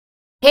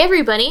Hey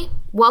everybody,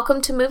 welcome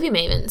to Movie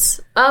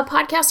Mavens, a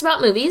podcast about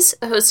movies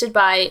hosted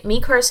by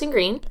me, Carson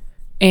Green.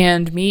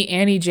 And me,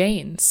 Annie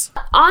Janes.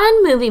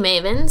 On Movie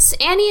Mavens,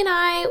 Annie and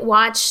I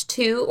watch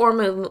two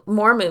or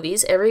more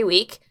movies every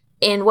week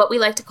in what we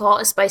like to call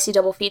a spicy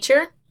double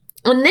feature.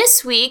 And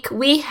this week,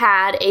 we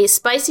had a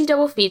spicy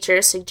double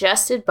feature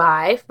suggested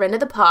by friend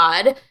of the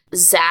pod,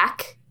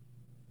 Zach,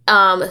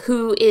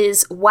 who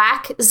is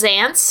Whack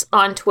Zance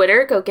on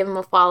Twitter. Go give him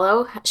a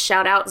follow.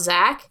 Shout out,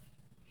 Zach.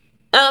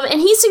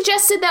 And he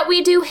suggested that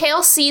we do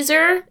Hail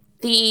Caesar,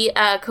 the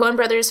Coen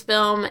Brothers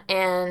film,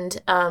 and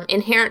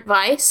Inherent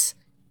Vice,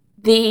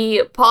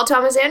 the Paul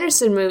Thomas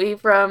Anderson movie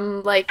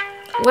from,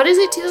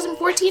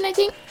 2014, I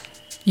think?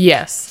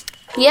 Yes.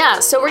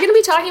 Yeah, so we're going to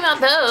be talking about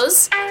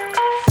those.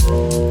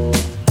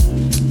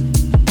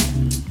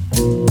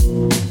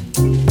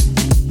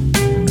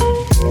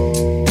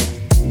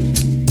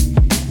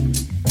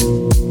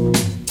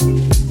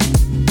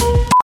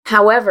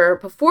 However,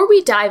 before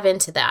we dive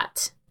into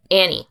that,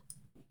 Annie,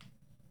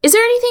 is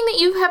there anything that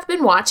you have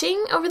been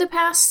watching over the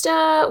past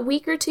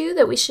week or two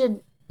that we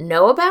should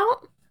know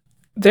about?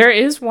 There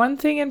is one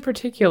thing in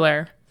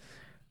particular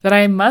that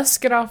I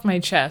must get off my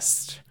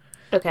chest.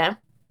 Okay.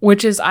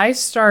 Which is I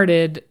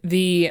started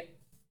it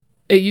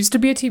used to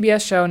be a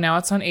TBS show, now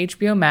it's on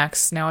HBO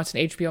Max. Now it's an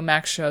HBO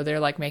Max show. They're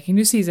making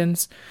new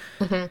seasons.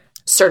 Mm-hmm.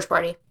 Search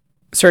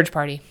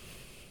Party.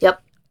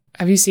 Yep.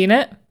 Have you seen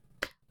it?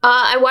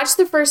 I watched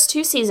the first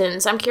two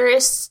seasons. I'm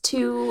curious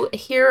to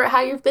hear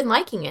how you've been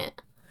liking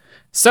it.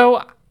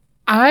 So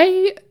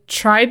I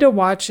tried to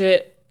watch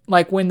it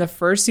when the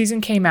first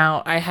season came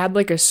out. I had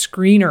a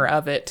screener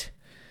of it.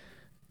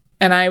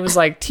 And I was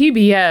like,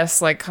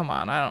 TBS, come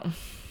on, I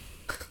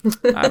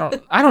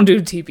don't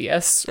do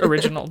TBS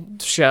original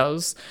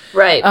shows.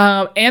 Right.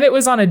 And it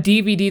was on a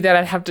DVD that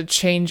I'd have to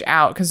change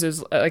out because it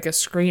was a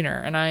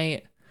screener. And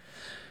I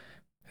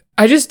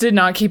just did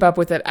not keep up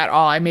with it at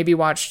all. I maybe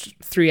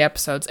watched 3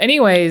 episodes.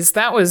 Anyways,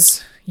 that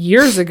was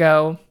years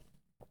ago.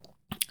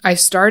 I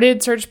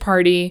started Search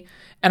Party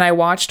and I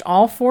watched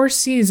all 4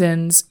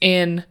 seasons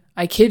in,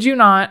 I kid you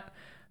not,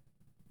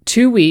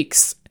 2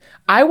 weeks.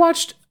 I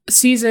watched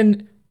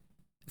season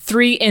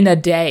 3 in a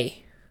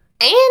day.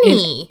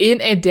 Annie!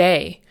 In a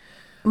day.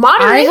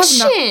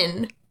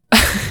 Moderation!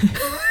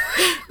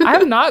 I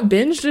have not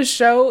binged a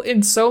show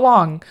in so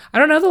long. I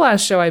don't know the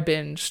last show I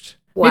binged.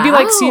 Wow.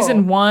 Maybe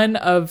season 1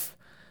 of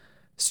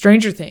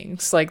Stranger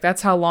Things.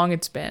 That's how long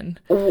it's been.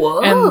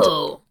 Whoa.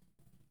 And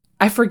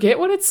I forget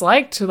what it's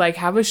like to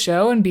have a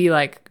show and be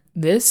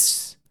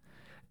this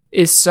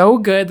is so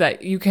good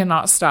that you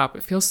cannot stop.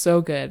 It feels so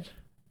good.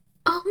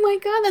 Oh my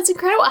god, that's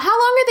incredible. How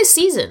long are the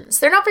seasons?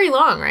 They're not very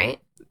long, right?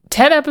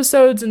 10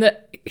 episodes, and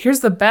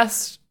here's the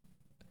best.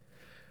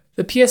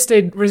 The pièce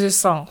de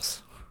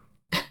résistance.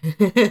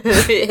 It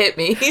hit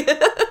me.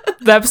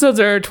 The episodes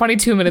are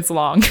 22 minutes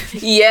long.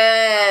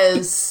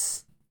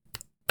 Yes.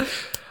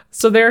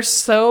 So they're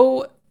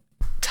so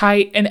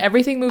tight, and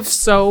everything moves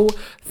so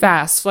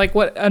fast.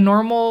 What a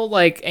normal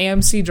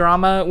AMC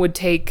drama would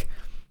take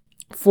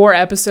 4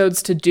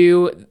 episodes to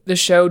do, the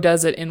show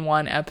does it in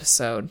 1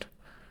 episode.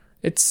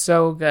 It's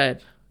so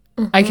good.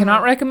 Mm-hmm. I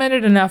cannot recommend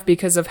it enough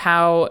because of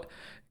how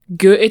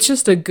good. It's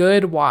just a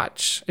good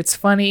watch. It's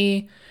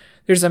funny.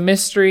 There's a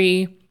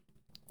mystery.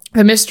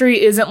 The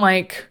mystery isn't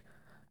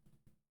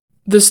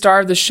the star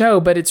of the show,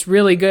 but it's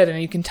really good,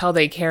 and you can tell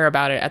they care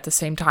about it at the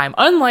same time.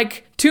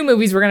 Unlike 2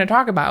 movies we're going to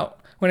talk about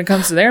when it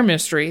comes to their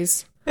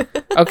mysteries.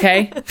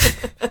 Okay?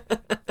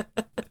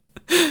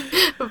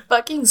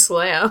 Fucking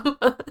slam.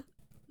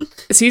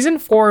 Season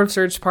 4 of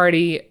Search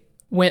Party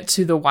went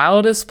to the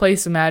wildest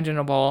place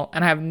imaginable,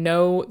 and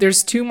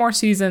there's 2 more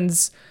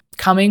seasons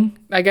coming,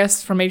 I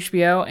guess, from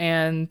HBO,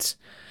 and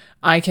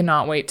I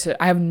cannot wait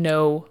I have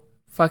no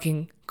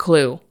fucking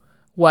clue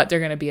what they're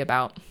going to be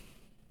about.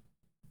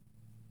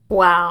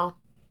 Wow.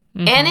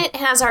 Mm-hmm. And it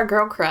has our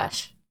girl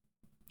crush.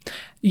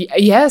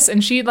 Yes,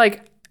 and she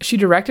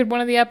directed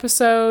one of the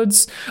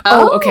episodes.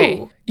 Oh,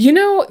 okay. You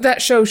know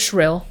that show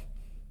Shrill?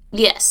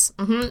 Yes.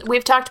 Mm-hmm.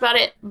 We've talked about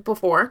it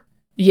before.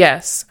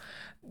 Yes.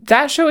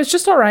 That show is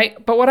just all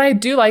right, but what I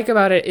do like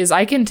about it is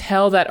I can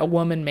tell that a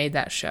woman made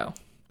that show.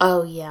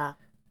 Oh, yeah.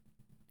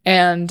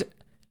 And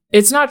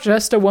it's not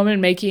just a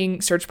woman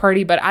making Search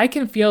Party, but I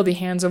can feel the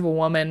hands of a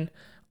woman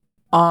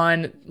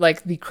on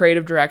the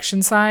creative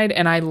direction side,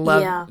 and I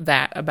love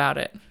that about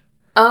it.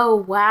 Oh,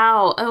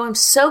 wow. Oh, I'm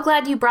so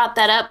glad you brought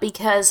that up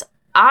because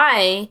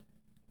I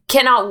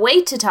cannot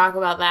wait to talk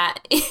about that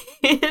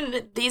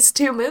in these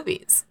 2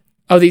 movies.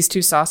 Oh, these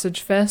 2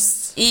 sausage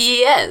fests?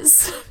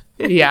 Yes.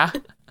 Yeah.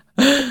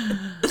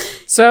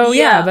 So,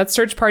 yeah, that's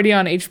Search Party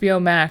on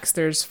HBO Max.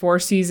 There's 4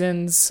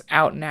 seasons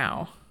out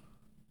now.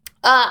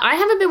 I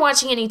haven't been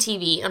watching any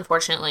TV,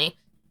 unfortunately.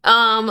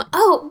 But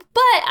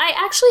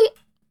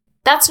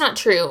that's not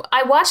true.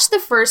 I watched the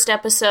first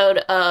episode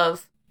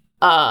of,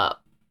 Alan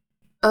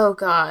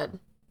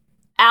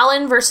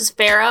versus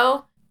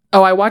Pharaoh.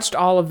 Oh, I watched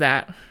all of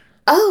that.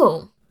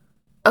 Oh,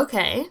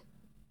 okay.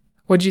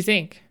 What'd you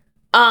think?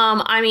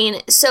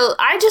 So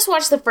I just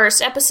watched the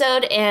first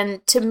episode,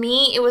 and to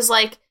me, it was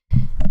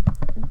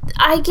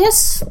I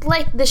guess,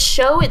 like, the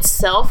show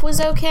itself was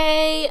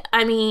okay.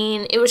 I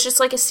mean, it was just,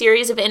 like, a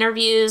series of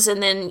interviews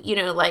and then, you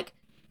know, like,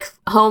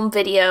 home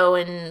video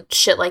and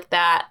shit like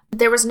that.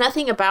 There was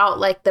nothing about,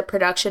 like, the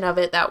production of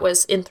it that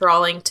was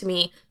enthralling to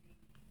me.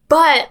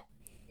 But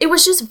it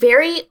was just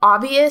very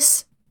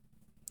obvious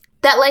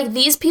that, like,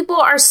 these people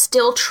are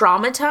still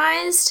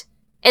traumatized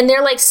and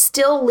they're, like,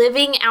 still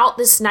living out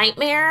this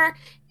nightmare.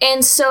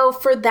 And so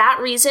for that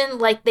reason,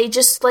 like, they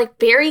just, like,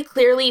 very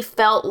clearly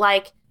felt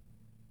like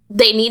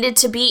they needed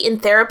to be in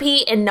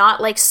therapy and not,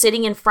 like,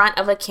 sitting in front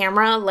of a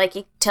camera,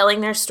 like, telling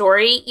their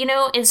story, you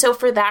know? And so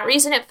for that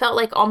reason, it felt,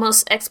 like,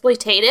 almost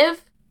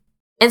exploitative.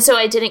 And so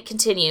I didn't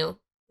continue.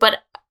 But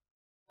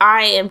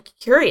I am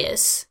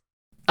curious.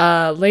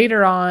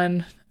 Later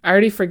on, I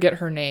already forget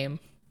her name.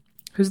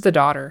 Who's the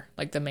daughter?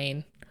 Like, the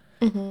main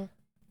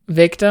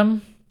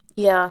victim?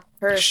 Yeah,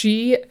 her.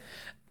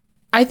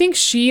 I think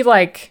she,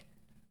 like,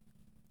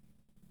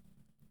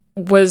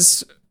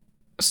 was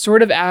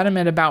sort of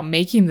adamant about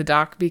making the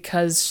doc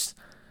because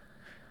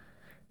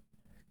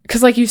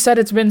like you said,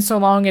 it's been so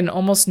long and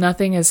almost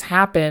nothing has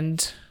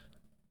happened.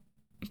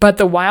 But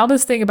the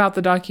wildest thing about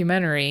the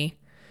documentary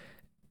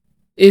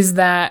is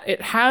that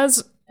it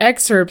has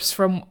excerpts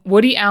from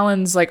Woody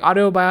Allen's, like,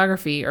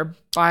 autobiography or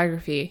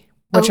biography,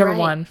 whichever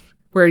one,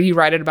 where you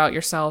write it about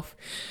yourself,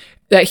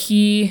 that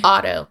he...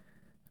 Auto.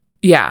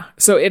 Yeah.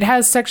 So it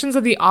has sections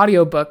of the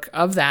audiobook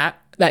of that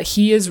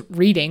he is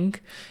reading.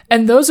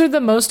 And those are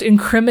the most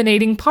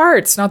incriminating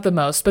parts. Not the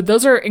most, but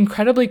those are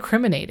incredibly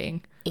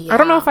incriminating. Yeah. I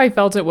don't know if I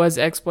felt it was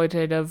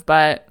exploitative,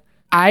 but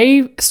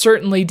I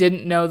certainly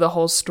didn't know the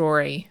whole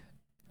story.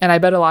 And I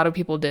bet a lot of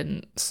people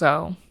didn't,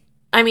 so...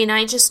 I mean,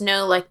 I just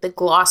know, like, the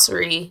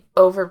glossary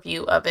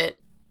overview of it.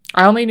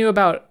 I only knew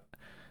about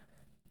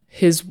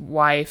his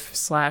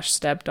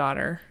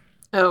wife/stepdaughter.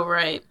 Oh,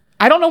 right.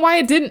 I don't know why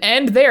it didn't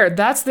end there.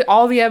 That's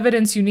all the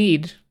evidence you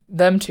need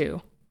them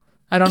to.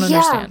 I don't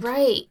understand. Yeah,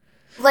 right.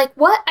 Like,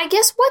 what? I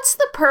guess what's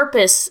the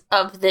purpose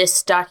of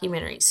this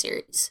documentary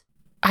series?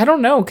 I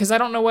don't know, because I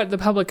don't know what the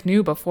public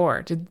knew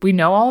before. Did we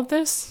know all of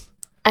this?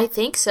 I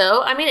think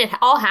so. I mean, it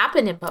all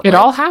happened in public. It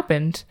all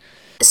happened.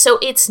 So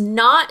it's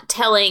not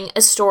telling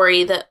a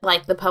story that,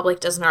 like, the public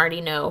doesn't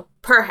already know,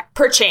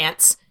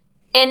 perchance.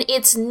 And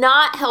it's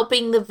not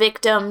helping the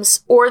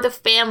victims or the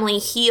family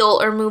heal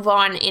or move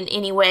on in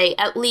any way,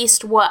 at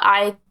least what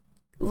I,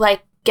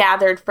 like,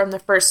 gathered from the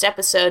first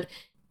episode.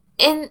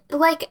 And,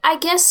 like, I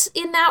guess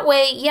in that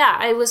way, yeah,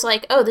 I was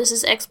like, oh, this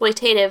is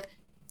exploitative.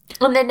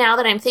 And then now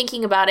that I'm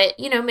thinking about it,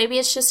 you know, maybe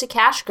it's just a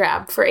cash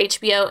grab for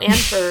HBO and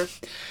for...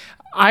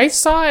 I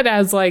saw it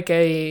as, like,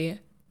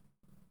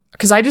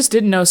 because I just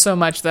didn't know so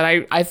much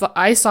that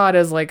I saw it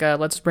as, like, a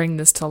let's bring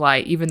this to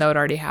light, even though it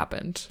already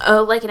happened.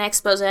 Oh, like an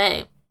expose.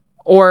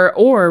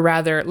 Or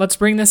rather, let's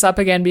bring this up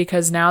again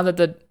because now that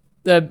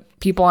the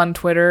people on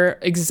Twitter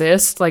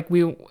exist, like,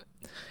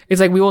 it's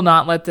like we will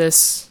not let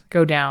this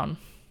go down.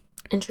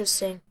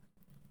 Interesting.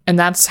 And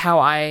that's how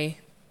I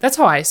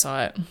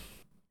saw it.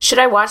 Should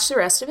I watch the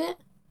rest of it?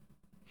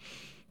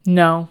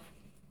 No.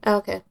 Oh,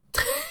 okay.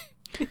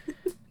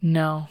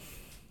 No.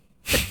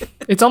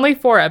 It's only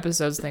 4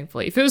 episodes,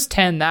 thankfully. If it was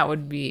 10, that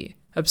would be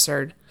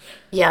absurd.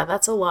 Yeah,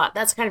 that's a lot.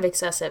 That's kind of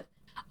excessive.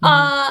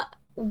 Mm-hmm.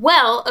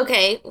 Well,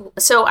 okay.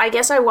 So I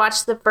guess I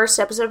watched the first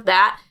episode of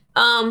that.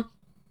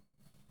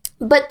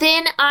 But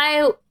then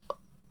I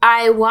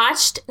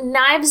watched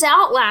Knives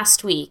Out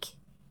last week.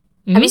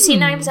 Have you seen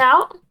Knives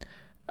Out?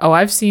 Oh,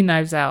 I've seen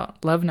Knives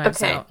Out. Love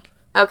Knives Out.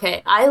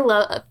 Okay. I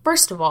love,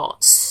 first of all,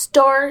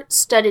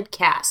 star-studded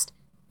cast.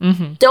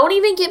 Mm-hmm. Don't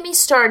even get me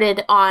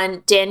started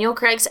on Daniel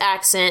Craig's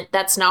accent.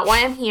 That's not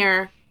why I'm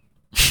here.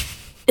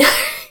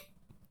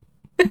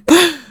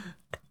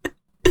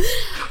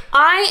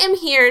 I am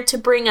here to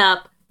bring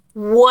up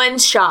one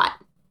shot.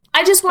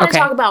 I just want to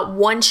talk about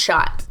one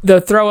shot. The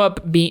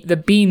the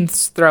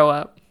beans throw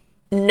up.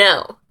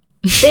 No.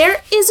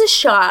 There is a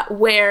shot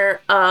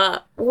where,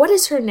 what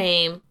is her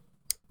name?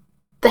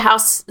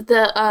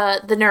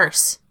 The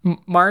nurse.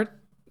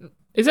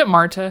 Is it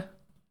Marta?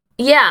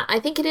 Yeah, I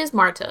think it is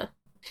Marta.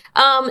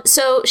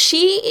 So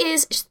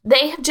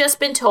they have just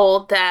been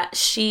told that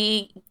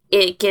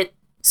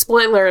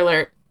spoiler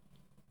alert,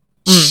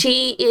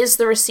 she is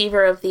the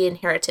receiver of the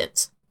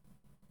inheritance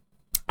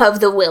of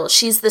the will.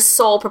 She's the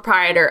sole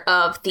proprietor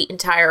of the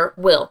entire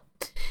will.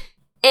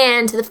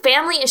 And the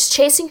family is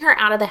chasing her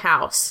out of the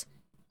house.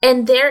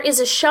 And there is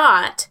a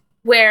shot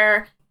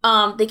where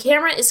the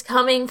camera is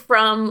coming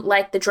from,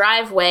 like, the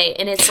driveway,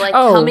 and it's, like,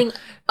 coming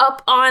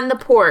up on the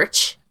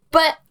porch.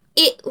 But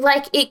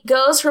it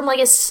goes from,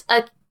 like,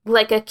 what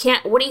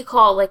do you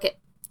call, like,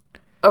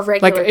 a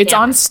regular like, it's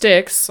camera. on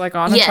sticks, like,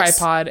 on a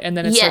tripod, and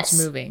then it starts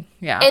moving.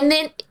 Yeah. And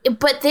then,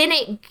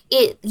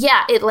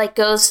 it like,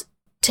 goes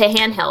to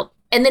handheld,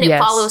 and then it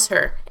follows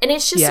her. And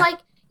it's just, like,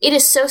 it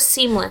is so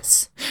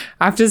seamless.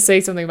 I have to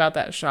say something about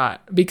that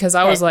shot, because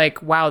I was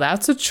like, wow,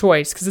 that's a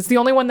choice, because it's the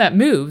only one that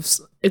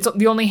moves. It's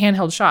the only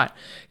handheld shot.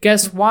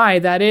 Guess why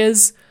that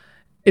is?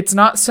 It's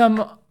not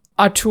some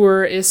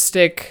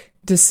auteuristic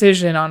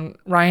decision on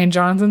Rian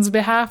Johnson's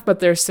behalf, but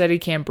their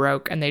Steadicam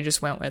broke, and they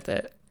just went with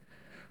it.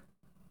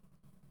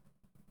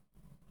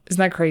 Isn't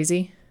that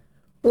crazy?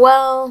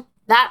 Well,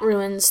 that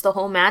ruins the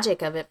whole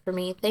magic of it for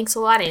me. Thanks a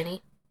lot,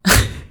 Annie.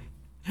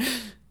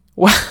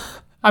 Well,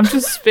 I'm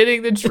just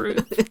spitting the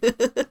truth.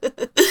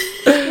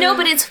 No,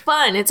 but it's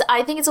fun.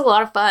 I think it's a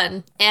lot of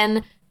fun.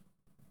 And,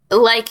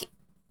 like,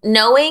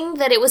 knowing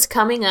that it was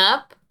coming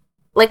up,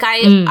 like,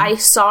 I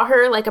saw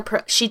her, like,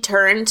 she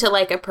turned to,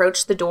 like,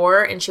 approach the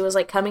door, and she was,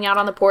 like, coming out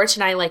on the porch,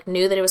 and I, like,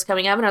 knew that it was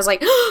coming up, and I was like,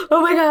 oh,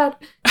 my God.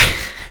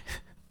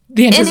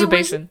 The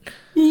anticipation.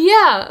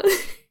 Yeah.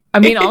 I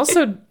mean,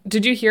 also,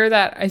 did you hear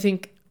that? I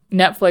think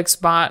Netflix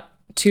bought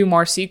 2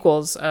 more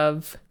sequels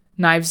of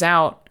Knives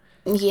Out.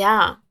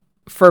 Yeah.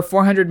 For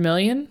 $400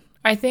 million,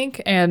 I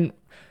think. And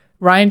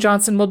Rian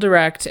Johnson will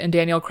direct, and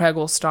Daniel Craig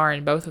will star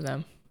in both of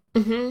them.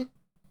 Mm-hmm.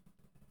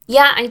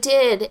 Yeah, I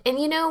did. And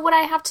you know what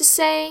I have to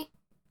say?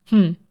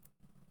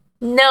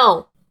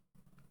 No.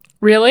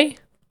 Really?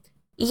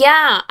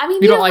 Yeah. I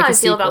mean, you know how I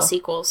feel about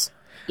sequels.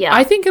 Yeah.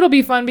 I think it'll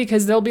be fun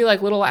because they'll be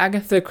like little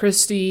Agatha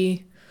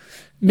Christie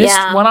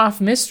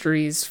one-off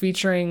mysteries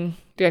featuring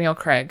Daniel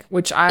Craig,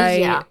 which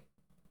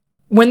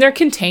when they're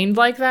contained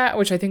like that,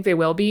 which I think they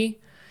will be,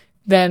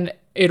 then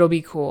it'll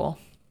be cool.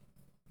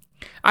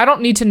 I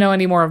don't need to know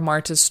any more of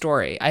Marta's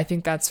story. I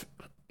think that's,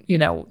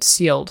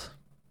 sealed.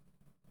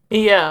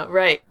 Yeah,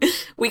 right.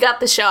 We got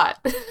the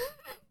shot.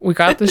 We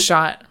got the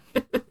shot.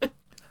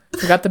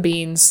 We got the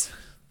beans.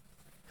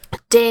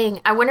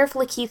 Dang, I wonder if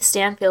Lakeith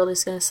Stanfield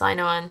is going to sign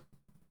on.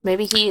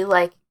 Maybe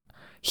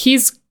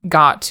He's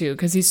got to,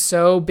 because he's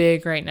so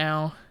big right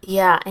now.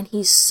 Yeah, and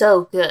he's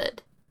so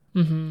good.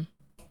 Mm-hmm.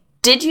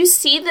 Did you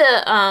see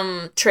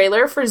the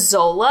trailer for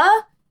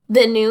Zola,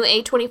 the new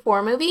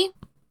A24 movie?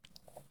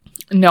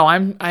 No,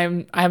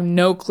 I have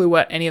no clue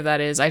what any of that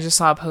is. I just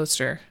saw a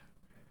poster.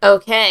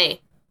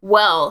 Okay.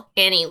 Well,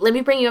 Annie, let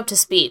me bring you up to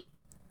speed.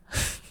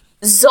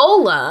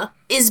 Zola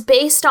is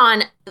based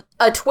on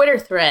a Twitter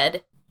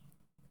thread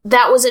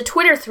that was a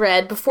Twitter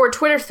thread before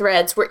Twitter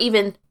threads were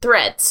even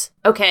threads.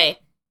 Okay.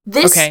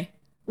 This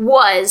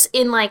was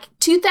in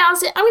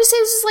 2000. I'm going to say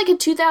this is a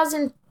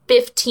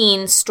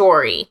 2015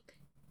 story.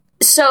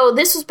 So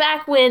this was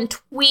back when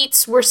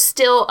tweets were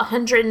still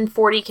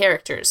 140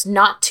 characters,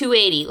 not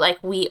 280 like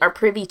we are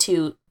privy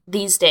to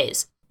these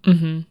days.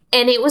 Mm-hmm.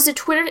 And it was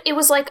it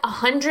was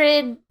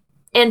 100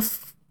 and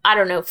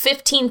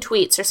 15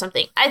 tweets or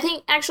something. I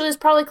think actually it was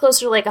probably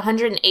closer to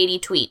 180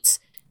 tweets.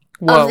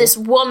 Whoa. Of this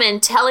woman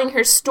telling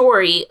her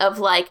story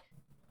of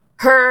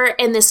her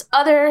and this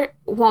other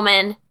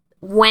woman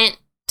went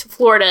to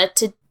Florida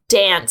to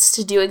dance,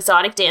 to do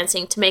exotic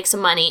dancing, to make some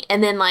money.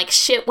 And then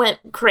shit went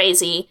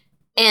crazy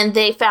and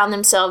they found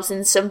themselves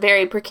in some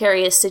very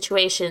precarious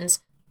situations.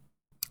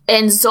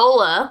 And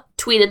Zola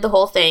tweeted the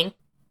whole thing.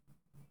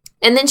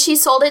 And then she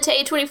sold it to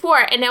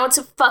A24 and now it's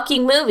a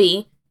fucking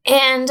movie.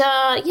 And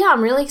yeah,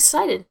 I'm really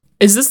excited.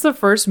 Is this the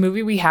first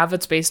movie we have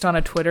that's based on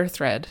a Twitter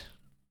thread?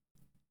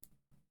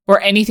 Or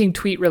anything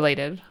tweet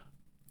related?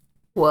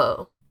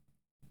 Whoa.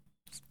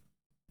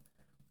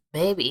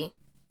 Maybe.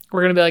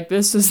 We're going to be like,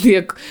 this is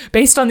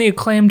based on the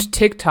acclaimed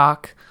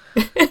TikTok.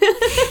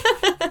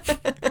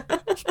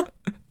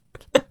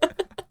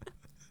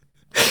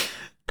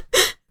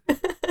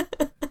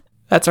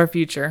 That's our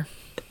future.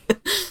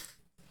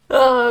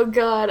 Oh,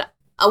 God.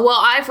 Well,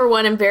 I, for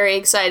one, am very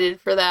excited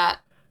for that.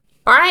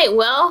 All right,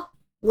 well,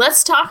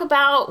 let's talk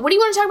about... What do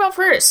you want to talk about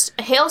first?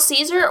 Hail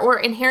Caesar or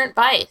Inherent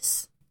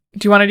Vice?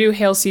 Do you want to do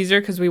Hail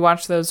Caesar because we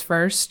watched those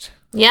first?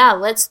 Yeah,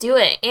 let's do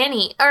it.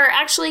 Annie, or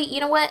actually,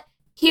 you know what?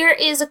 Here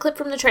is a clip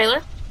from the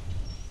trailer.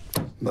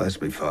 Bless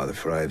me, Father,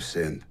 for I have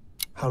sinned.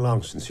 How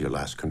long since your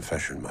last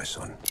confession, my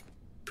son?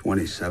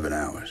 27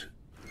 hours.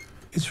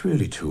 It's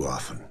really too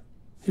often.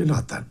 You're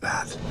not that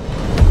bad.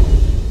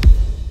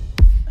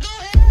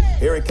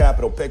 Here at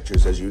Capitol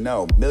Pictures, as you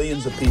know,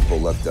 millions of people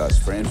look to us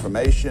for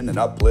information and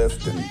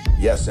uplift and,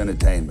 yes,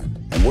 entertainment.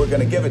 And we're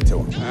going to give it to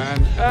them.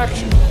 And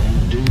action.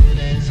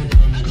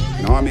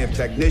 An army of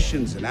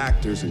technicians and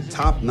actors and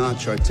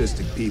top-notch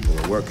artistic people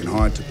are working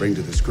hard to bring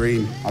to the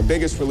screen our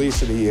biggest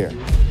release of the year.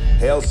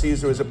 Hail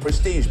Caesar is a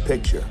prestige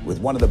picture with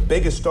one of the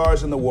biggest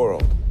stars in the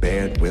world,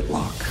 Baird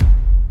Whitlock.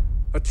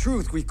 A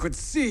truth we could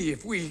see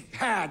if we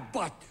had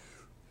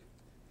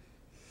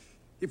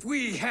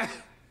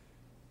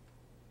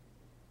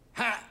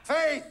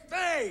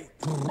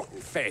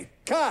faith.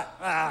 Cut.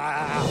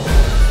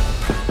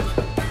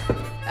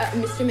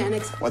 Mr.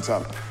 Mannix. What's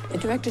up? The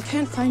director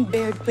can't find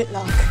Baird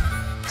Whitlock.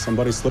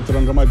 Somebody slipped it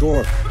under my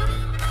door.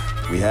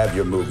 We have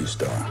your movie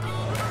star.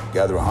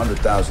 Gather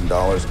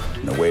 $100,000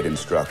 and await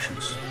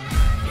instructions.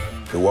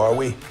 Who are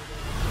we?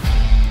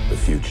 The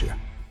future.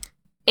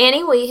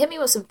 Annie, will you hit me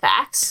with some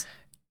facts?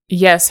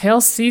 Yes, Hail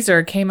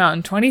Caesar came out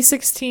in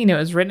 2016. It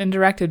was written and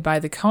directed by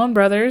the Coen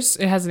brothers.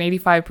 It has an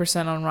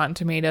 85% on Rotten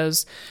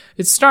Tomatoes.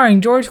 It's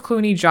starring George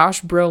Clooney,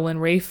 Josh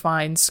Brolin, Ralph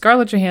Fiennes,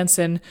 Scarlett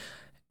Johansson,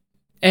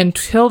 and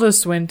Tilda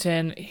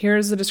Swinton.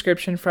 Here's the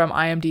description from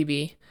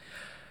IMDb.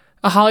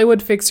 A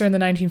Hollywood fixer in the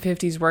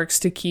 1950s works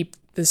to keep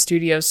the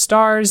studio's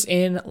stars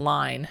in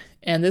line.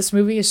 And this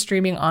movie is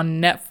streaming on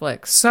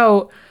Netflix.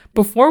 So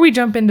before we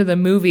jump into the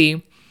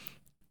movie,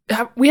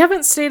 we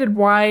haven't stated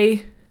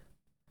why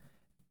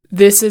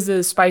this is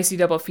a spicy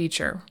double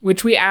feature,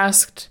 which we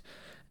asked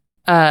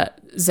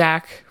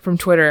Zach from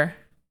Twitter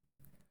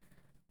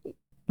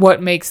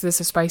what makes this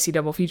a spicy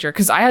double feature,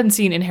 because I hadn't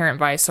seen Inherent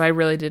Vice, so I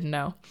really didn't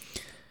know.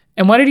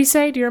 And what did he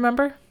say? Do you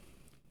remember?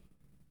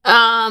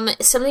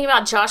 Something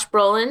about Josh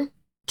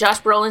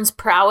Brolin's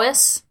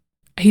prowess.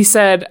 He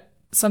said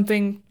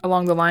something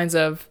along the lines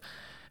of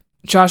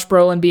Josh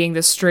Brolin being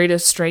the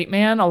straightest straight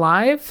man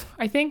alive,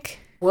 I think.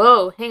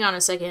 Whoa, hang on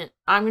a second.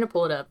 I'm going to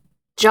pull it up.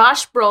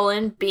 Josh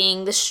Brolin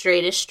being the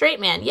straightest straight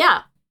man.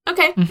 Yeah.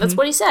 Okay, that's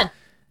what he said.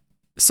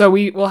 So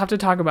we'll have to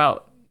talk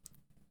about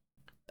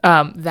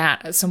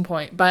that at some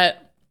point.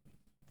 But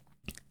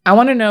I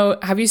want to know,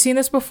 have you seen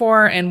this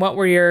before, and what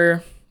were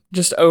your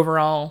just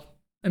overall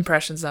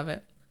impressions of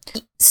it?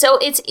 So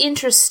it's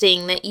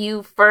interesting that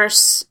you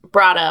first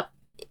brought up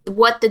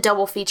what the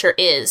double feature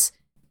is.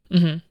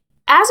 Mm-hmm.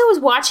 As I was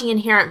watching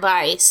Inherent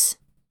Vice,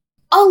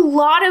 a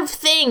lot of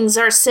things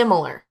are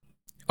similar.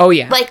 Oh,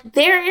 yeah. Like,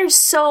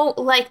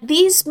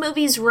 these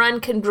movies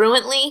run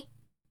congruently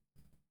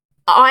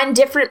on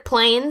different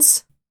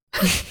planes.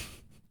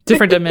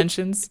 Different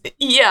dimensions.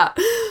 Yeah.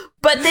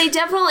 But they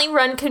definitely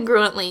run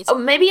congruently. So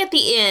maybe at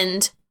the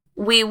end,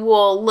 we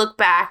will look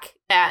back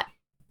at...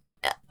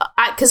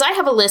 Because I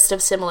have a list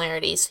of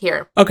similarities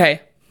here.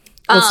 Okay.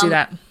 Let's do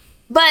that.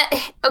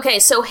 But, okay,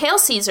 so Hail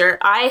Caesar,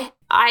 I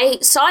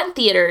saw it in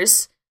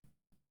theaters,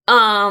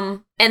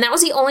 and that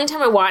was the only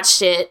time I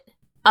watched it,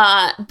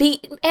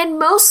 and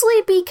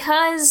mostly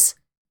because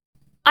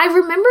I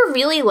remember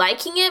really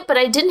liking it, but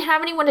I didn't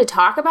have anyone to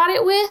talk about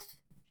it with.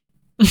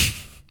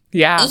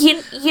 Yeah.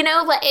 You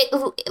know,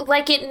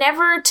 it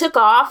never took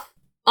off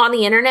on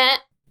the internet.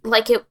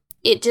 Like,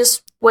 it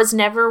just was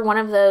never one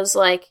of those,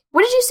 like,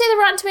 what did you say the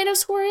Rotten Tomatoes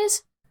score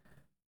is?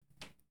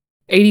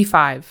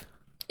 85.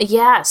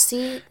 Yeah,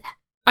 see...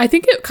 I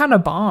think it kind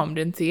of bombed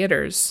in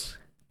theaters.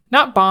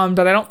 Not bombed,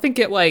 but I don't think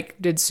it, like,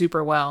 did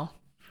super well.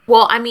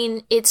 Well, I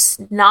mean, it's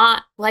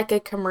not like a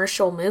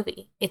commercial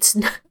movie. It's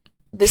not,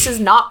 this is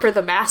not for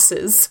the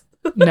masses.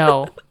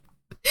 No.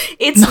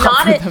 It's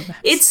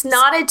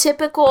not a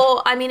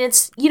typical, I mean,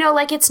 it's, you know,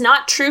 like, it's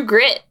not True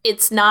Grit.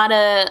 It's not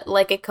a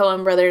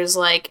Coen Brothers,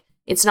 like,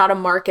 it's not a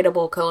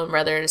marketable Coen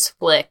Brothers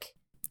flick.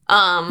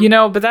 You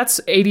know, but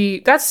that's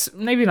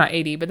maybe not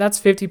 80, but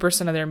that's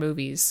 50% of their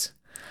movies.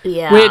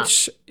 Yeah.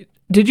 Which,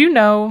 did you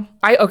know,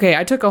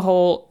 I took a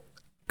whole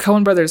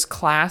Coen Brothers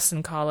class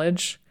in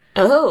college.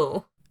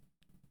 Oh.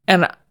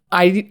 And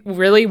I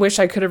really wish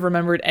I could have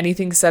remembered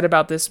anything said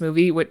about this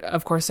movie, which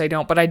of course I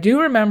don't, but I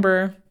do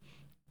remember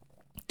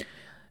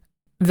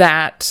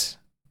that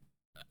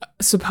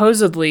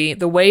supposedly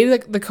the way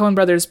that the Coen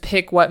Brothers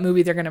pick what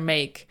movie they're going to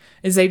make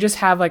is they just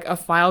have like a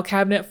file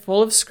cabinet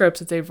full of scripts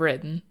that they've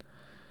written,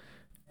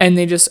 and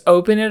they just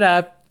open it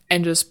up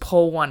and just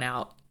pull one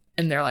out.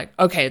 And they're like,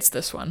 okay, it's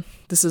this one.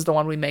 This is the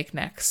one we make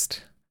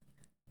next.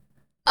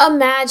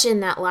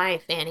 Imagine that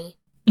life, Annie.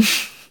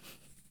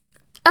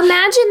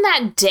 Imagine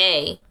that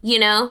day, you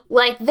know?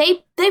 Like,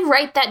 they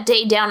write that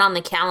day down on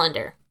the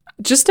calendar.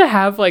 Just to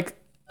have, like,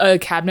 a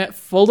cabinet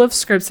full of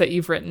scripts that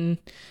you've written.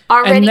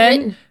 Already and then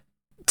written.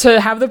 To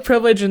have the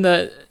privilege and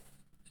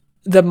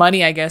the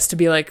money, I guess, to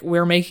be like,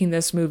 we're making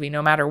this movie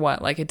no matter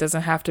what. Like, it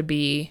doesn't have to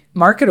be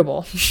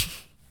marketable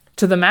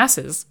to the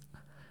masses.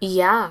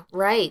 Yeah,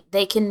 right.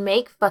 They can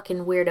make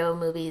fucking weirdo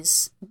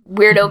movies,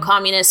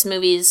 communist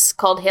movies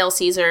called Hail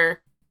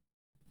Caesar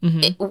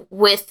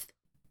with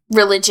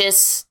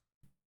religious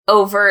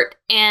overt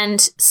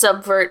and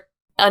subvert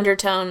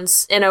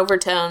undertones and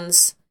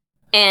overtones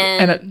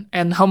and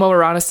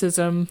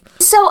homoeroticism.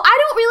 So I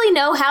don't really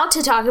know how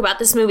to talk about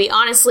this movie,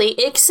 honestly,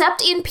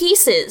 except in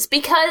pieces,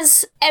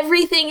 because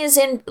everything is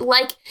in,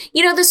 like,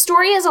 you know, the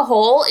story as a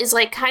whole is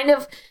like kind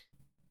of,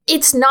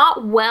 it's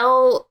not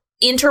well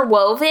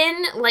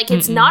interwoven, like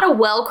it's not a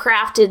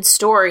well-crafted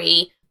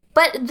story,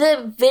 but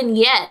the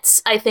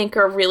vignettes I think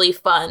are really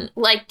fun.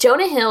 Like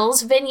Jonah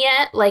Hill's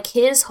vignette, like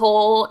his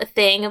whole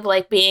thing of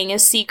like being a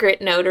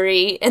secret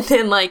notary and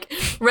then like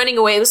running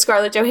away with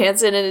Scarlett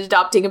Johansson and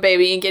adopting a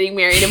baby and getting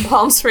married in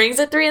Palm Springs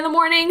at 3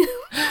 a.m.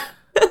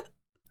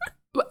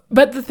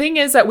 But the thing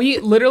is that we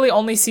literally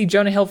only see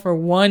Jonah Hill for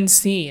one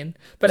scene,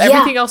 but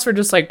everything else we're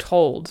just like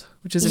told,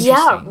 which is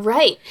interesting. Yeah,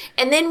 right.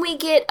 And then we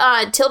get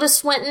Tilda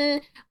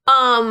Swinton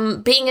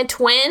being a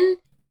twin,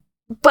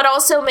 but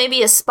also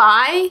maybe a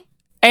spy.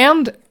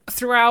 And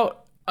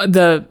throughout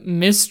the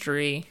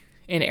mystery,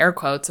 in air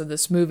quotes, of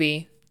this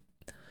movie,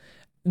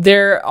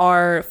 there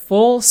are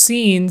full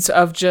scenes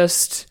of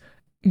just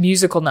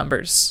musical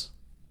numbers.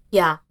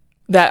 Yeah.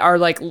 That are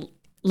like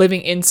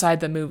living inside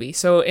the movie.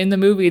 So in the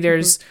movie,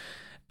 there's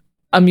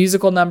a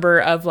musical number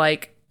of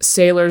like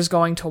sailors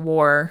going to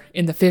war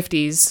in the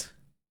 50s,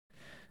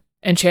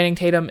 and Channing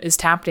Tatum is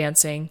tap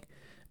dancing.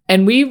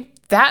 And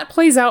that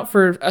plays out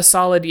for a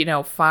solid,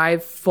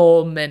 5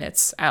 full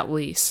minutes at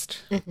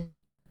least. Mm-hmm.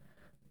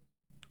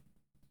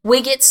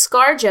 We get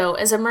ScarJo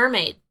as a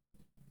mermaid.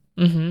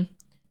 Mm-hmm.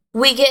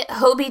 We get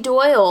Hobie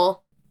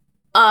Doyle,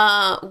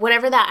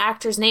 whatever that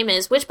actor's name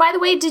is. Which, by the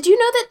way, did you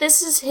know that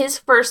this is his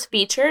first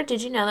feature?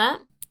 Did you know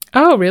that?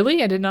 Oh,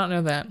 really? I did not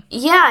know that.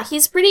 Yeah,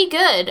 he's pretty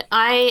good.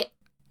 I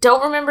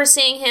don't remember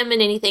seeing him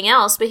in anything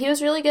else, but he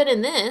was really good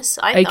in this,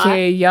 I thought.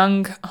 AKA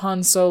young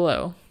Han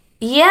Solo.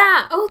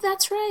 Yeah. Oh,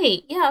 that's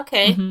right. Yeah,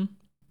 okay.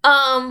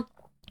 Mm-hmm.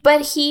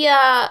 But he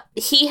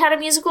had a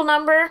musical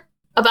number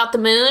about the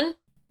moon.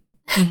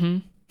 Mm-hmm.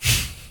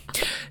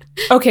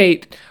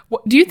 Okay,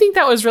 do you think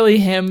that was really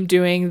him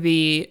doing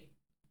the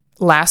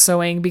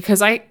lassoing?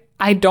 Because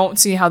I don't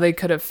see how they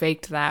could have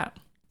faked that.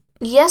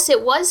 Yes,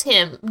 it was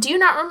him. Do you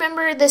not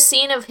remember the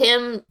scene of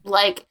him,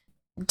 like,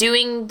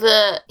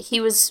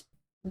 he was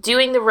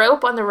doing the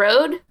rope on the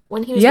road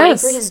when he was waiting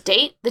for his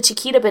date? The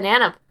Chiquita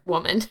Banana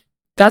woman.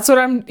 That's what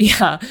I'm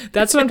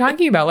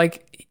talking about.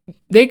 Like,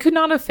 they could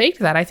not have faked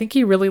that. I think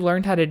he really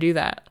learned how to do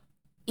that.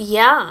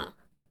 Yeah.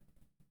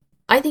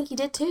 I think he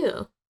did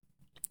too.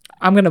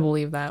 I'm going to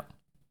believe that.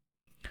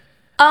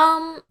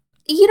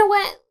 You know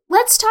what?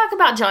 Let's talk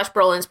about Josh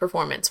Brolin's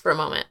performance for a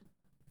moment.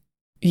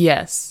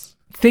 Yes.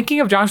 Thinking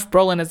of Josh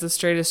Brolin as the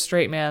straightest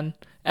straight man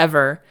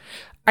ever,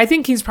 I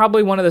think he's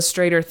probably one of the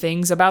straighter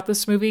things about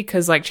this movie,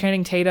 because like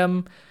Channing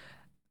Tatum,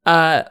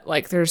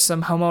 like there's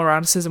some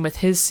homoeroticism with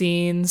his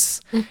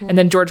scenes. Mm-hmm. And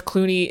then George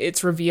Clooney,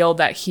 it's revealed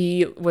that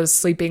he was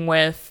sleeping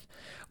with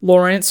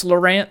Lawrence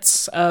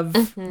of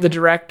the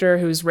director,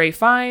 who's Ray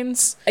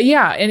Fiennes.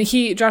 Yeah, and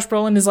Josh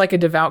Brolin is like a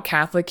devout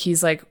Catholic.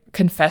 He's like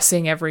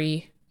confessing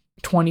every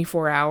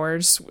 24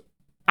 hours.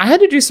 I had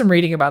to do some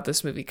reading about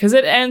this movie because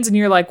it ends and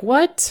you're like,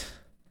 what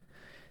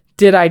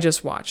did I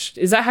just watch?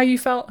 Is that how you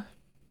felt?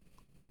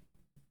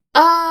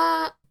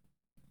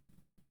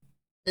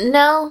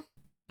 No.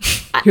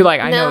 You're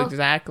like, I no. know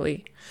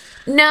exactly.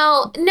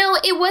 No,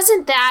 it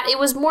wasn't that. It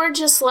was more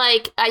just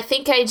like, I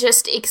think I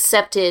just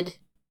accepted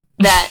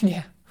that.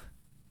 Yeah.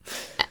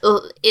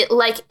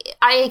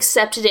 I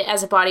accepted it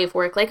as a body of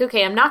work. Like,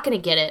 okay, I'm not going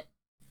to get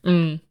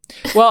it.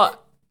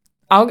 Well,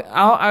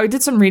 I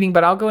did some reading,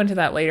 but I'll go into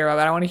that later.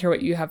 But I want to hear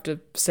what you have to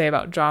say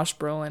about Josh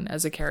Brolin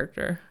as a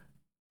character.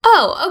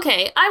 Oh,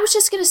 okay. I was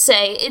just going to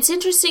say, it's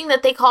interesting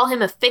that they call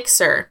him a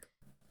fixer.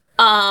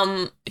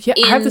 Yeah,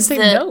 I have the same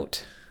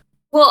note.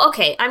 Well,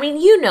 okay. I mean,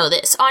 you know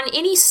this. On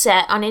any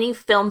set, on any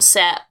film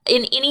set,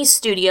 in any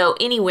studio,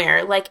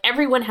 anywhere, like,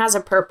 everyone has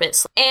a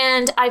purpose.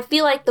 And I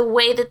feel like the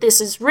way that this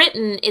is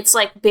written, it's,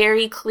 like,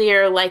 very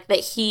clear, like, that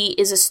he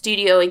is a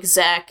studio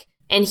exec,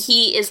 and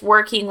he is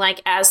working,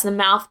 like, as the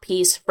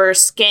mouthpiece for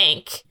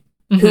Skank,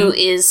 who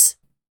is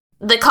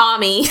the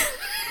commie.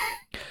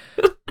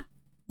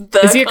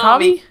 Is he a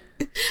commie?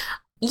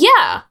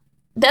 Yeah.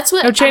 That's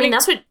what, Channing- I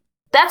mean,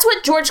 that's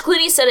what George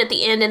Clooney said at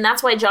the end, and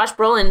that's why Josh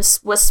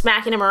Brolin was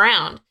smacking him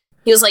around.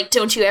 He was like,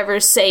 "Don't you ever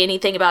say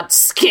anything about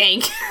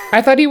Skank."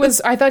 I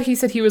thought he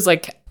said he was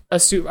like a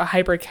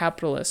hyper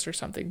capitalist or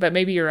something, but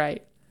maybe you're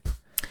right.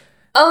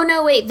 Oh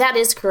no, wait, that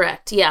is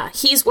correct. Yeah,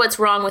 he's what's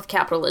wrong with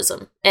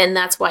capitalism, and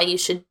that's why you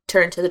should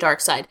turn to the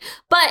dark side.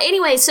 But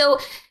anyway, so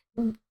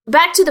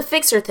back to the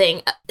fixer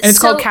thing. And it's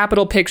called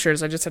Capital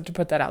Pictures. I just have to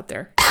put that out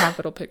there.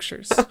 Capital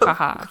Pictures.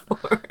 Haha.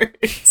 Of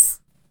course.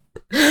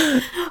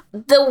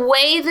 The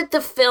way that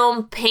the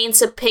film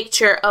paints a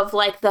picture of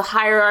like the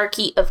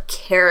hierarchy of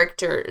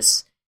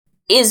characters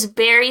is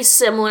very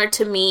similar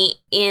to me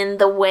in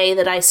the way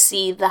that I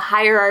see the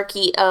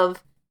hierarchy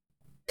of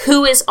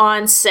who is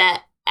on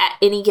set at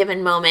any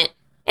given moment.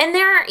 And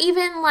there are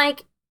even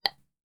like,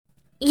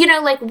 you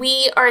know, like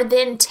we are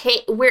then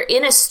we're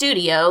in a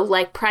studio,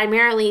 like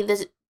primarily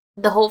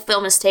the whole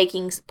film is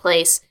taking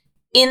place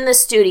in the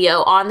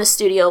studio, on the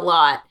studio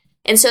lot.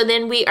 And so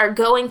then we are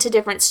going to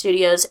different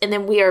studios, and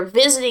then we are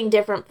visiting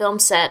different film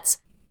sets.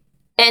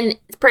 And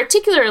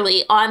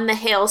particularly on the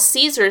Hail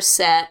Caesar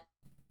set,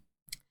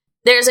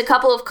 there's a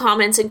couple of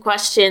comments and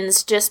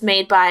questions just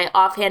made by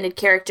offhanded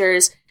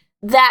characters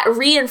that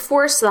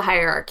reinforce the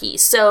hierarchy.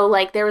 So,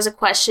 like, there was a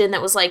question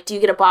that was like, do you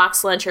get a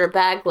box lunch or a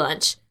bag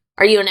lunch?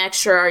 Are you an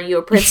extra? Are you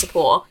a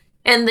principal?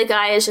 And the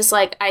guy is just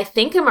like, I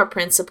think I'm a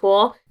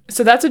principal.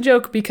 So that's a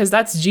joke because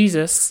that's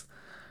Jesus.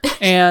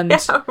 And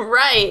yeah,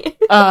 right.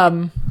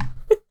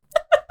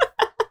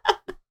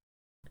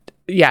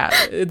 Yeah,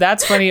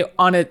 that's funny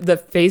on the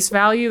face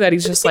value that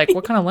he's just like,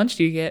 what kind of lunch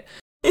do you get?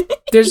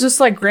 There's this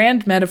like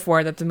grand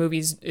metaphor that the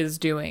movie is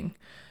doing,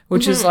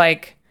 which is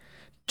like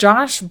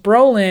Josh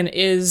Brolin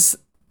is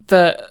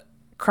the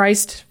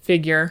Christ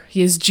figure.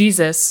 He is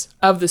Jesus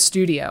of the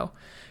studio.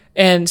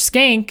 And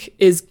Skank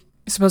is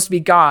supposed to be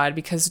God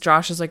because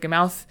Josh is like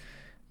Josh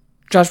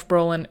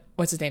Brolin,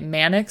 what's his name?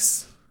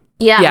 Mannix?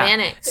 Yeah,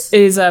 Mannix.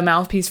 Is a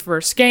mouthpiece for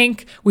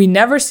Skank. We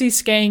never see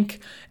Skank.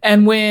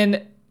 And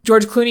when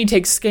George Clooney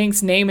takes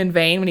Skank's name in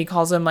vain when he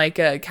calls him like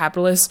a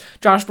capitalist,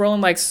 Josh Brolin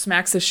like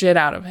smacks the shit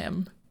out of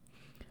him.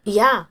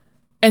 Yeah.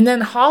 And then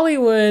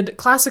Hollywood,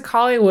 classic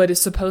Hollywood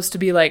is supposed to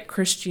be like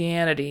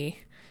Christianity.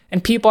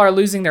 And people are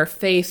losing their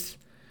faith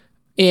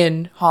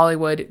in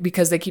Hollywood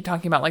because they keep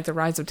talking about like the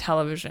rise of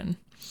television.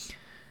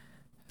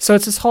 So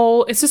it's this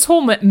whole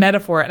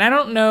metaphor. And I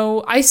don't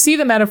know, I see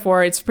the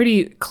metaphor, it's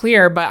pretty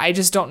clear, but I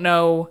just don't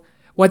know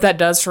what that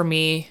does for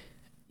me.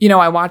 You know,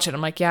 I watch it,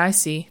 I'm like, yeah, I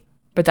see.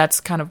 But that's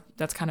kind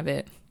of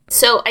it.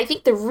 So I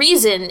think the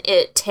reason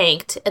it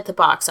tanked at the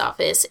box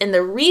office and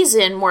the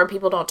reason more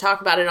people don't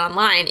talk about it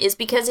online is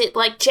because it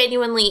like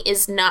genuinely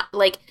is not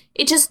like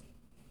it just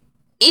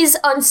is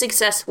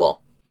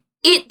unsuccessful.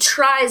 It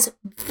tries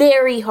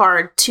very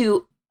hard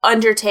to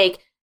undertake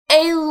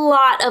a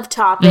lot of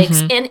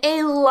topics and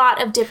a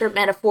lot of different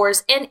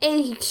metaphors and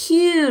a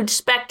huge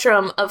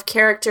spectrum of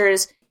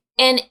characters,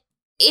 and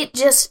it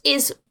just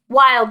is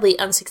wildly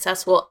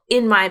unsuccessful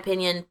in my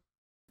opinion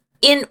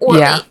in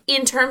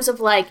terms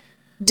of like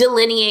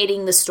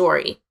delineating the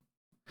story.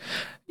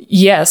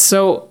 Yes,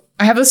 so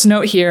I have this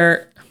note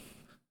here,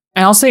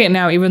 and I'll say it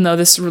now, even though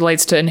this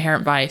relates to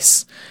Inherent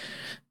Vice.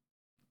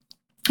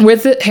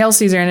 With Hail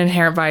Caesar and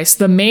Inherent Vice,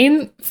 the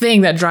main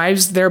thing that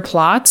drives their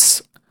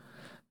plots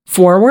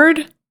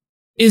forward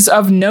is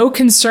of no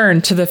concern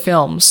to the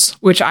films,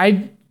 which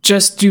I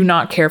just do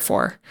not care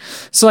for.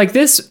 So, like,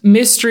 this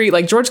mystery,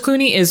 like, George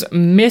Clooney is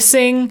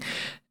missing,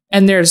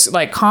 and there's,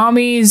 like,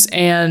 commies,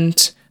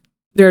 and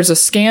there's a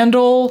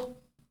scandal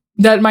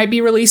that might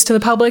be released to the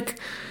public.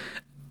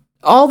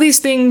 All these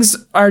things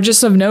are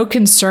just of no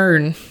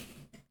concern,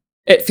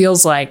 it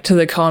feels like, to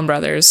the Coen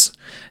brothers.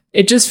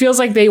 It just feels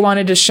like they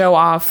wanted to show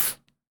off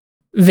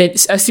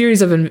a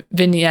series of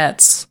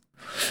vignettes.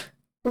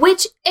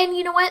 Which, and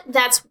you know what?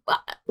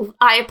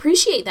 I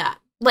appreciate that.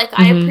 Like,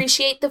 I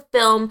appreciate the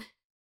film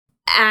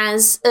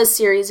as a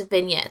series of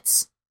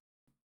vignettes.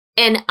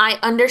 And I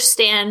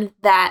understand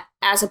that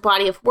as a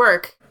body of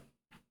work,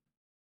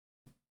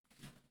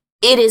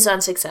 it is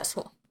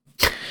unsuccessful.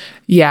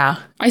 Yeah,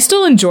 I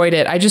still enjoyed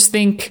it. I just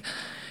think,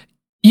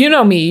 you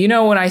know me, you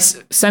know, when I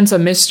sense a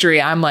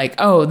mystery, I'm like,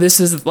 oh, this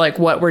is like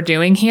what we're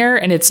doing here.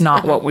 And it's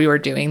not what we were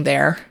doing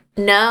there.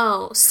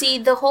 No.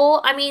 See,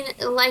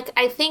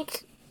 I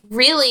think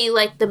really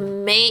like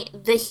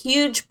the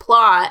huge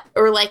plot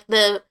or like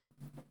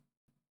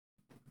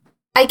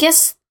I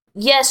guess,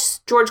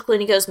 yes, George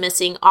Clooney goes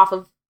missing off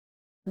of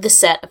the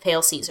set of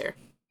Hail Caesar.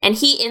 And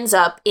he ends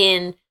up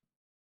in,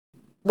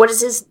 what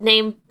is his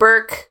name?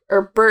 Bert.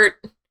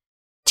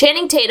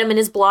 Channing Tatum and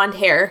his blonde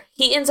hair.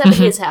 He ends up at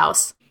his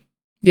house.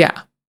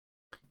 Yeah.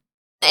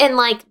 And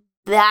like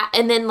that,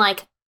 and then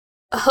like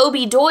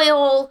Hobie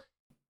Doyle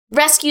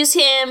rescues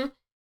him,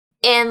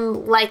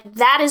 and like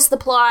that is the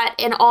plot.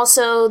 And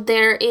also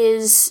there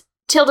is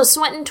Tilda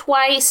Swinton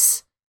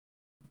twice.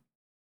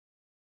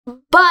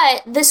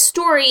 But the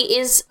story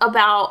is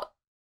about,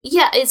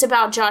 it's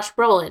about Josh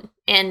Brolin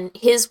and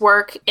his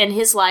work and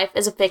his life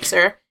as a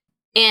fixer.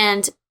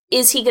 And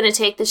is he going to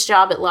take this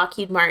job at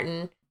Lockheed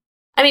Martin?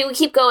 I mean, we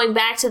keep going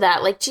back to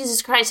that. Like,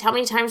 Jesus Christ, how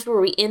many times were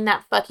we in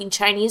that fucking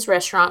Chinese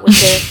restaurant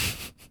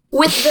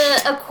with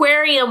the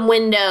aquarium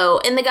window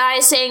and the guy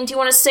saying, "Do you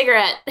want a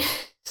cigarette?"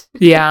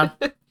 Yeah,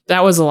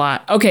 that was a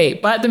lot. Okay,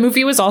 but the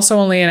movie was also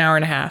only an hour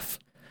and a half,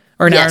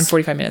 or an hour and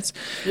 45 minutes.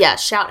 Yeah,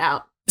 shout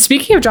out.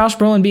 Speaking of Josh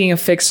Brolin being a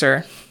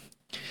fixer,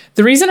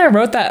 the reason I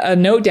wrote that a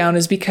note down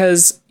is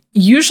because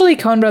usually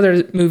Coen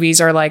Brothers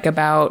movies are like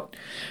about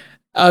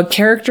a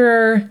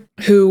character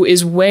who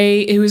is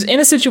in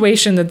a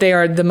situation that they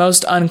are the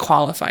most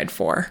unqualified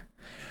for.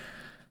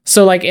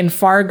 So like in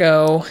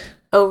Fargo,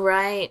 oh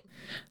right,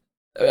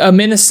 a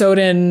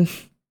Minnesotan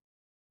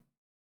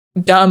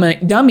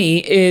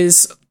dummy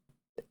is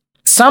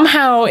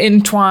somehow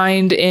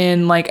entwined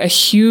in like a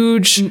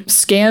huge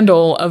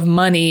scandal of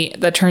money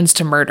that turns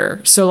to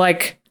murder. So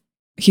like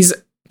he's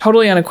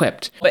totally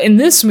unequipped. But in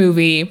this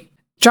movie,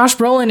 Josh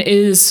Brolin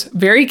is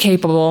very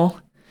capable.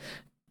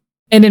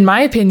 And in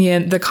my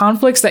opinion, the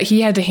conflicts that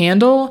he had to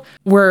handle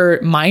were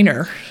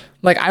minor.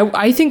 Like,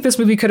 I think this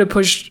movie could have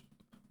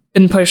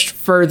been pushed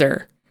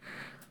further.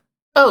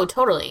 Oh,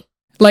 totally.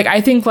 Like,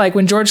 I think, like,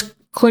 when George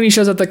Clooney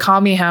shows up at the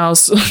commie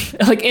house,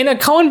 like, in a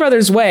Coen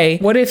Brothers way,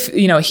 what if,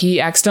 you know,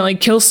 he accidentally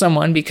kills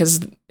someone because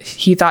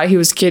he thought he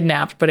was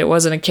kidnapped, but it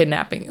wasn't a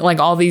kidnapping? Like,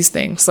 all these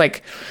things.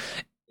 Like,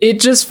 it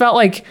just felt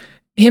like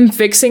him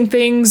fixing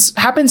things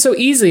happened so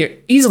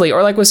easily.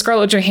 Or, like, with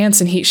Scarlett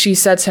Johansson, she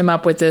sets him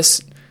up with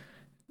this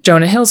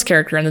Jonah Hill's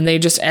character, and then they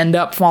just end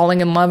up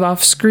falling in love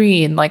off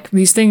screen. Like,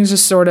 these things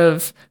just sort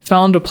of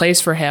fell into place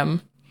for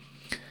him,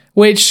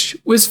 which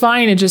was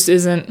fine. It just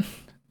isn't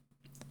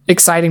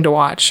exciting to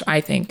watch,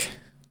 I think.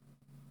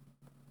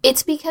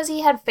 It's because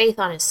he had faith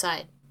on his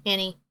side,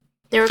 Annie.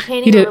 They were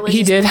painting a religious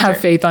He did picture. have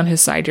faith on his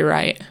side, you're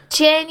right.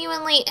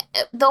 Genuinely,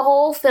 the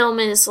whole film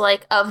is,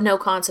 like, of no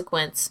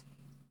consequence.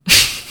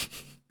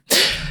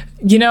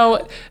 You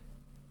know,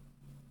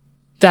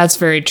 that's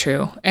very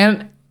true.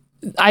 And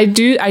I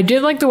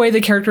did like the way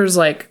the characters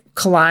like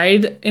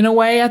collide in a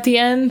way at the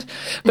end,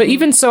 but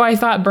even so, I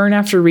thought Burn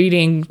After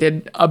Reading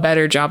did a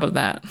better job of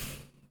that.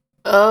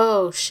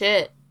 Oh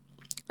shit!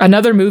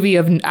 Another movie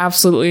of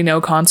absolutely no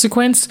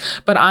consequence,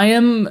 but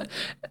I'm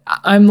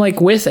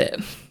like with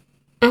it.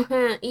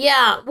 Mm-hmm.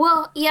 Yeah,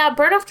 well, yeah.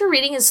 Burn After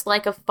Reading is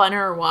like a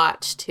funner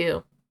watch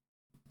too.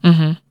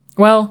 Mm-hmm.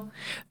 Well,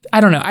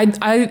 I don't know.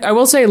 I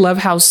will say I love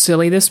how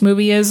silly this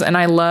movie is, and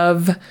I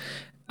love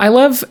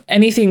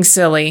anything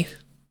silly.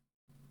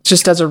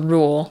 Just as a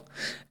rule.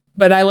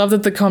 But I love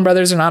that the Coen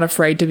brothers are not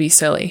afraid to be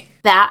silly.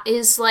 That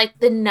is like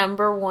the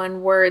number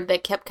one word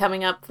that kept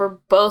coming up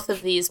for both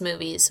of these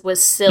movies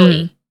was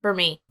silly for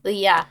me. But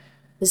yeah,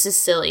 this is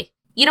silly.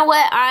 You know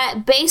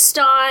what? Based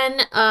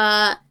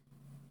on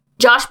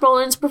Josh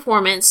Brolin's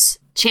performance,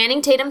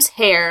 Channing Tatum's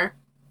hair,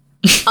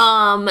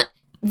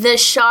 the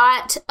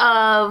shot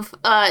of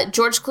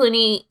George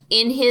Clooney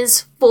in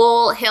his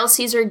full Hail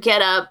Caesar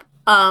getup,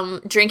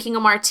 drinking a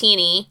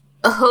martini,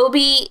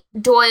 Hobie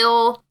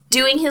Doyle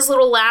doing his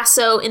little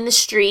lasso in the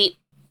street,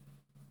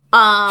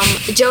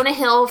 Jonah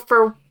Hill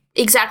for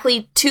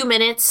exactly 2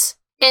 minutes,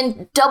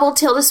 and double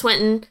Tilda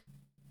Swinton.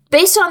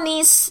 Based on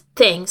these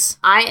things,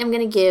 I am going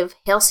to give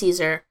Hail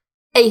Caesar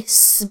a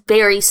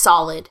very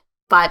solid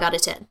 5 out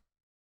of 10.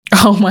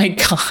 Oh my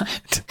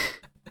God.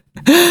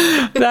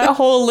 That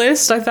whole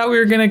list, I thought we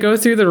were going to go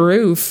through the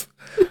roof.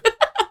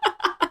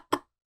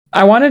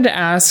 I wanted to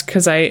ask,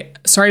 because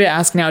sorry to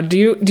ask now, do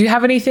you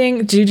have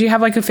anything, did you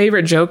have like a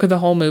favorite joke of the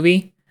whole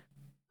movie?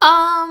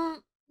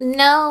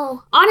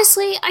 No.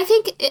 Honestly, I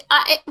think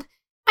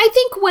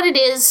what it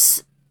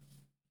is,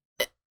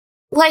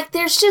 like,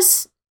 there's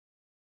just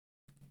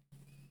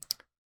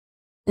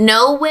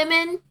no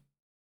women.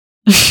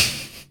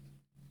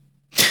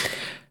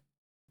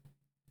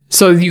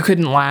 So you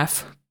couldn't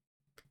laugh?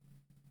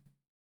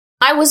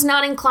 I was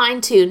not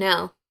inclined to,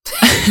 no.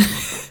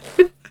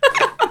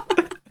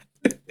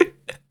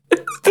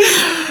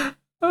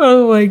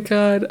 Oh my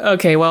God.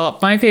 Okay, well,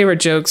 my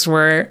favorite jokes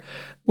were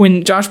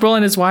when Josh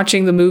Brolin is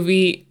watching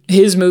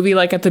his movie,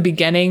 like at the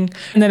beginning,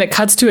 and then it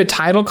cuts to a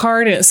title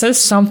card and it says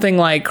something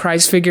like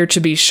Christ figure to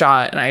be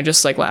shot, and I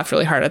just like laughed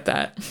really hard at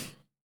that.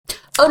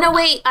 Oh, no,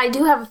 wait, I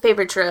do have a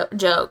favorite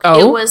joke. Oh?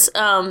 It was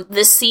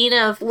the scene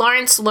of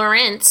Lawrence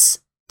Lawrence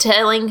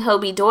telling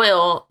Hobie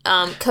Doyle,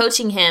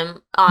 coaching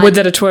him on... Would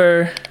that it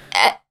were...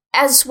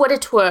 As what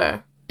it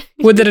were.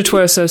 Would that it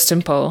were so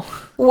simple.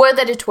 Would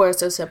that it were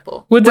so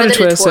simple. Would that it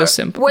were so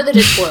simple. Would that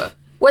it were.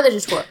 Would that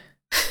it were.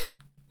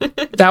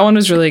 That one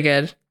was really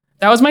good.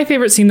 That was my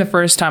favorite scene the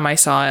first time I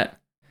saw it.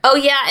 Oh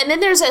yeah, and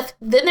then there's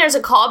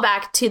a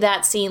callback to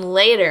that scene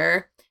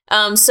later.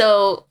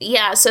 So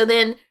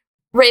then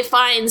Ray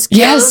Fiennes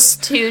goes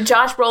to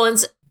Josh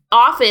Brolin's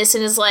office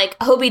and is like,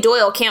 Hobie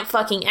Doyle can't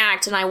fucking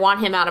act and I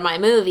want him out of my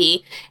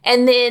movie.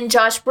 And then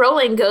Josh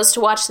Brolin goes to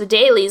watch the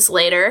dailies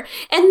later,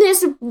 and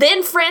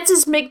then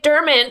Frances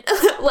McDermott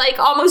like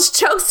almost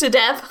chokes to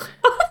death.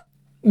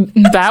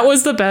 That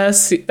was the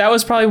best. That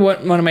was probably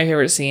one of my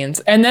favorite scenes.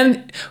 And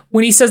then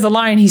when he says the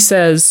line, he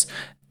says,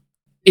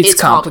 it's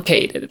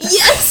complicated.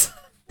 Yes.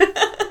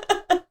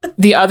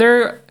 The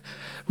other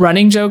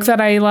running joke that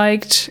I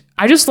liked,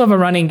 I just love a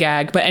running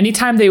gag, but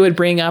anytime they would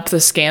bring up the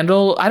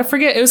scandal, I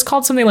forget, it was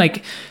called something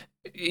like,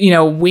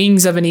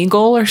 Wings of an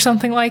Eagle or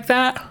something like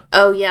that.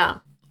 Oh, yeah.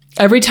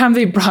 Every time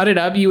they brought it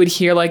up, you would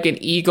hear like an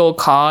eagle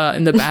caw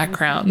in the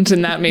background,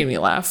 and that made me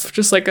laugh.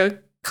 Just like a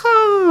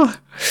caw.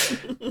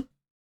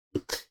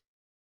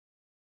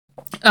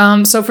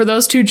 So for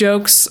those 2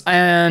 jokes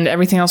and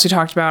everything else we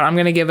talked about, I'm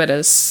going to give it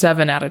a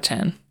 7 out of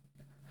 10.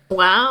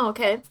 Wow,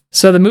 okay.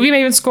 So the Movie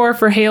Maven score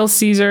for Hail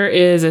Caesar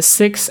is a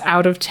 6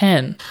 out of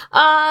 10.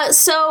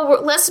 So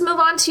let's move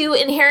on to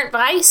Inherent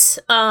Vice.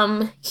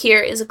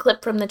 Here is a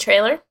clip from the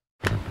trailer.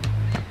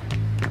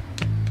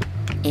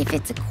 If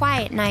it's a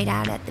quiet night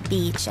out at the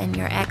beach and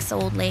your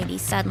ex-old lady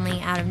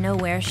suddenly out of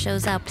nowhere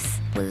shows up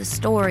with a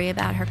story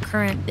about her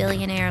current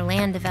billionaire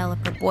land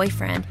developer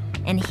boyfriend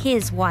and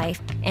his wife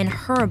and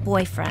her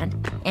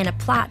boyfriend and a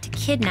plot to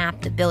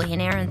kidnap the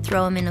billionaire and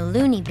throw him in a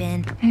loony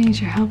bin, I need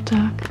your help,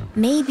 Doc.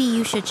 maybe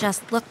you should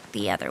just look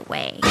the other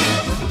way.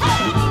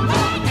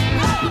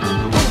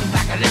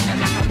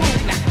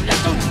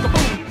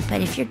 But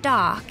if you're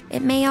Doc,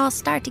 it may all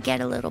start to get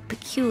a little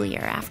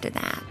peculiar after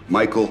that.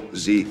 Michael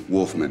Z.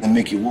 Wolfman And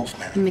Mickey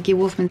Wolfman Mickey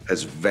Wolfman.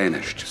 has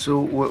vanished. So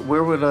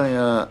where would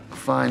I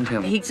find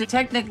him? He's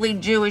technically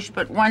Jewish,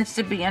 but wants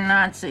to be a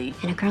Nazi.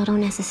 And a girl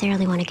don't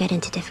necessarily want to get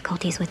into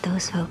difficulties with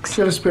those folks.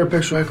 Got a spare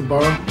picture I could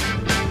borrow?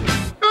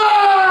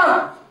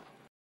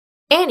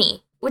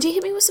 Annie, would you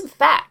hit me with some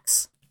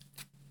facts?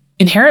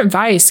 Inherent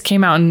Vice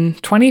came out in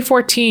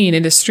 2014.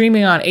 It is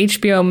streaming on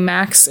HBO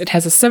Max. It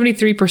has a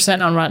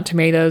 73% on Rotten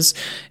Tomatoes.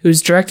 It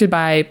was directed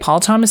by Paul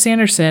Thomas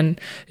Anderson.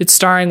 It's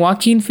starring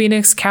Joaquin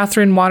Phoenix,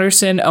 Catherine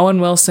Watterson,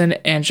 Owen Wilson,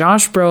 and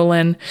Josh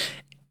Brolin.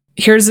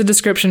 Here's a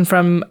description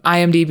from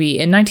IMDb.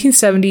 In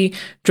 1970,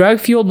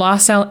 drug-fueled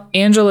Los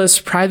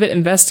Angeles private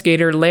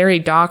investigator Larry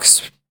Doc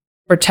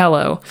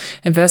Sportello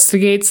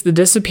investigates the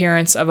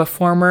disappearance of a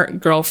former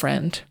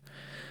girlfriend.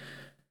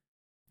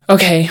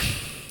 Okay.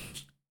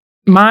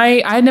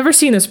 I had never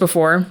seen this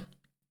before,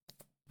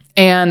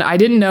 and I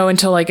didn't know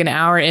until like an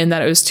hour in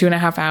that it was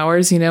 2.5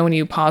 hours, when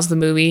you pause the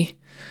movie,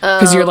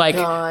 because you're like,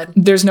 God.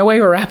 There's no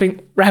way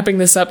we're wrapping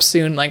this up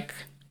soon. Like,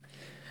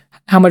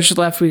 how much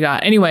left we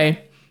got?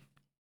 Anyway,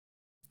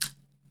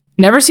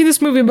 never seen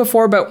this movie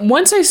before, but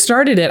once I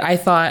started it, I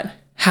thought,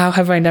 how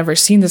have I never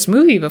seen this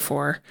movie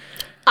before?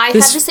 I had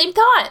the same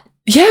thought.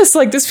 Yes,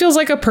 like this feels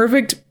like a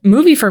perfect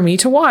movie for me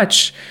to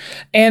watch.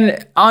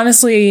 And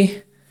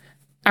honestly,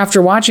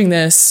 after watching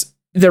this,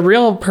 the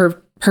real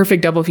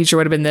perfect double feature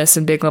would have been this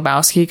and Big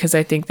Lebowski, because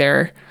I think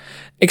they're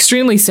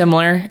extremely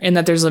similar in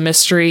that there's a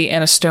mystery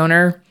and a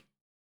stoner,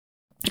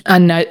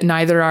 and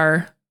neither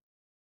are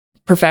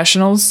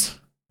professionals.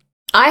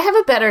 I have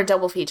a better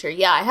double feature.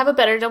 Yeah, I have a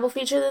better double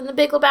feature than the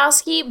Big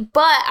Lebowski,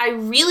 but I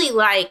really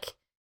like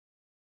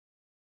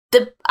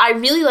that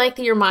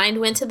your mind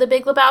went to the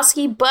Big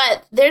Lebowski,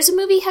 but there's a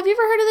movie. Have you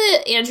ever heard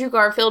of the Andrew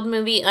Garfield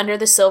movie Under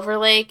the Silver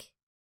Lake?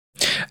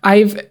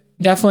 I've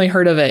definitely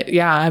heard of it.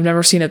 Yeah, I've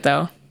never seen it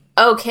though.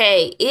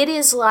 Okay, it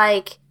is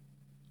like,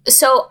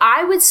 so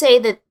I would say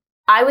that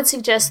I would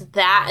suggest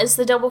that as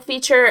the double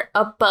feature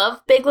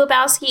above Big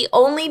Lebowski,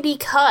 only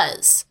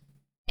because,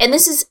 and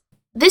this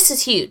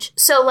is huge.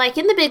 So like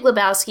in the Big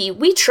Lebowski,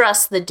 we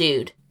trust the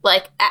dude,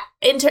 like,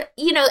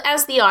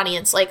 as the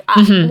audience, like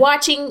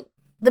watching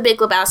the Big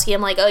Lebowski,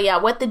 I'm like, oh yeah,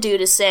 what the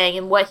dude is saying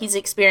and what he's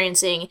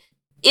experiencing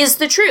is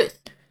the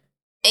truth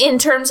in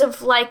terms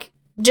of like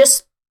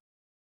just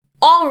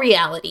all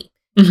reality.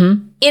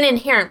 In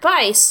Inherent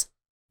Vice,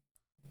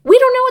 we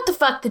don't know what the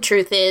fuck the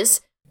truth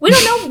is. We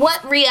don't know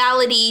what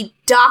reality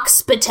Doc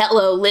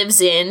Spatello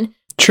lives in.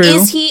 True.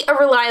 Is he a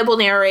reliable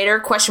narrator?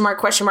 Question mark,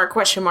 question mark,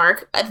 question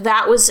mark.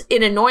 That was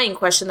an annoying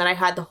question that I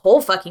had the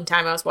whole fucking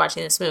time I was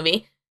watching this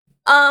movie.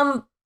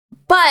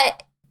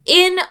 But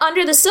in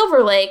Under the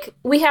Silver Lake,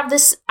 we have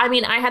this,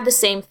 I had the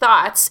same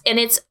thoughts, and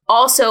it's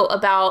also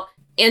about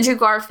Andrew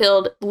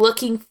Garfield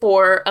looking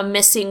for a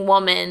missing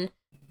woman,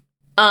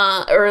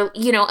 or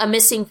a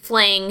missing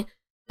fling.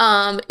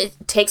 It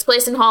takes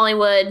place in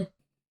Hollywood.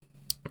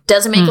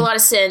 Doesn't make a lot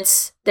of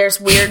sense.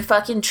 There's weird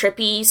fucking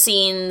trippy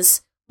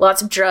scenes.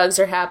 Lots of drugs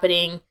are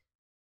happening.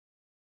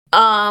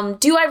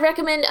 Do I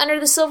recommend Under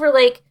the Silver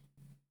Lake?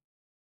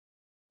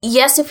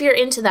 Yes, if you're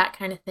into that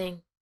kind of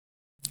thing.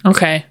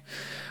 Okay.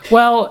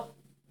 Well,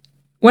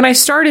 when I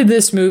started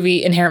this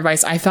movie, Inherent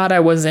Vice, I thought I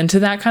was into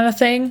that kind of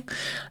thing.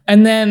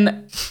 And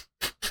then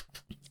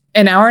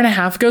an hour and a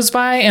half goes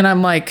by and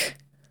I'm like,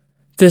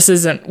 this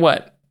isn't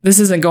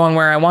going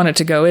where I want it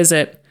to go, is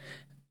it?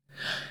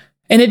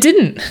 And it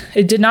didn't.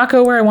 It did not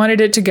go where I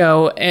wanted it to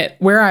go,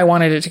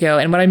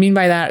 And what I mean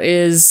by that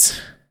is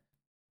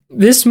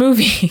this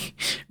movie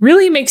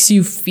really makes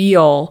you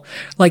feel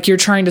like you're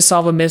trying to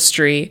solve a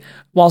mystery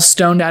while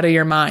stoned out of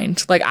your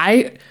mind. Like,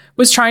 I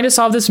was trying to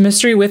solve this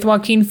mystery with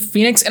Joaquin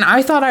Phoenix, and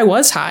I thought I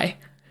was high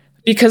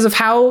because of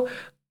how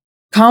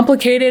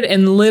complicated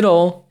and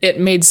little it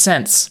made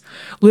sense.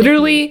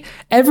 Literally,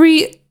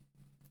 every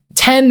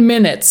 10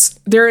 minutes,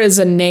 there is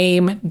a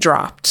name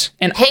dropped.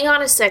 And hang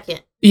on a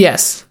second.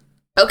 Yes.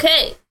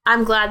 Okay,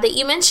 I'm glad that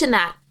you mentioned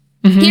that.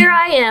 Here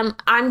I am.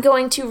 I'm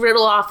going to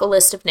riddle off a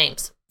list of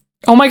names.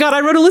 Oh my god,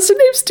 I wrote a list of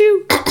names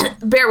too.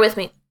 Bear with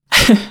me.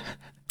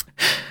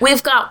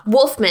 We've got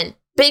Wolfman,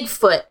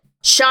 Bigfoot,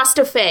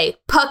 Shasta Fay,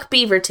 Puck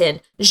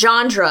Beaverton,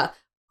 Jandra,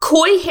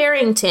 Coy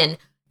Harrington,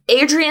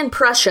 Adrian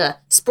Prussia,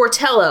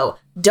 Sportello,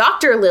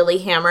 Dr.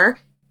 Lilyhammer.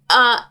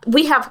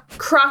 We have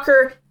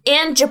Crocker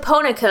and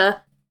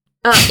Japonica.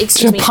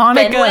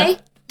 Fenway.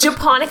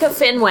 Japonica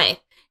Fenway.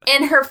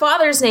 And her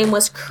father's name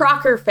was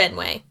Crocker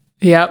Fenway.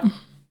 Yep.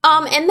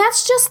 And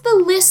that's just the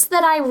list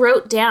that I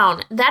wrote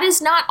down. That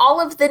is not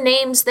all of the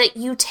names that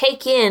you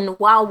take in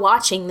while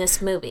watching this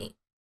movie.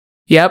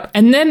 Yep.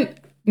 And then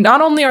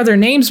not only are there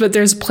names, but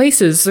there's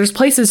places. There's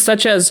places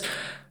such as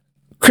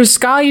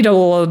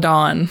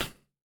Criscaidolodon.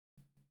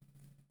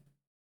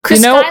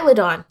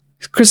 Criscaidolodon.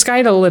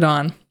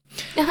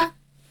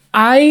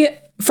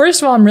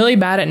 First of all, I'm really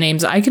bad at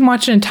names. I can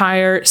watch an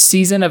entire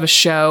season of a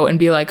show and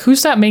be like,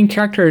 who's that main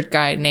character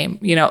guy name?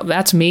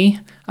 That's me.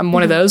 I'm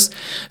one of those.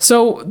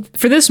 So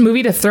for this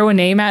movie to throw a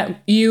name at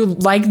you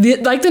like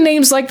the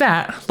names like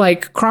that,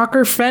 like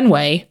Crocker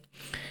Fenway,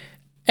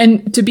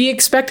 and to be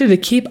expected to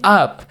keep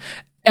up.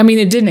 I mean,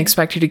 it didn't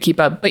expect you to keep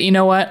up, but you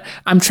know what?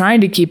 I'm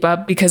trying to keep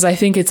up because I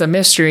think it's a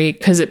mystery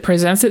because it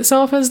presents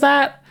itself as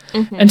that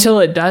until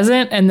it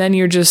doesn't. And then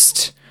you're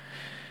just,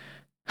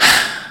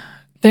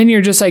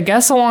 I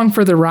guess, along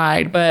for the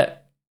ride,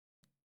 but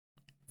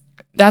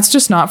that's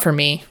just not for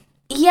me.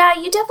 Yeah,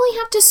 you definitely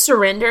have to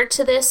surrender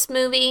to this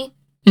movie.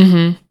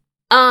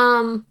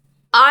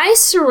 I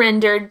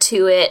surrendered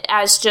to it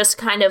as just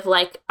kind of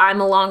like,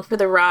 I'm along for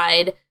the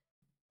ride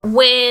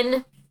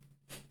when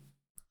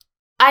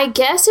I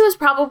guess it was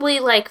probably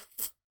like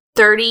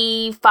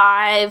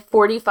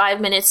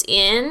 45 minutes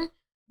in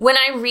when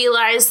I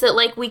realized that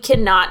like we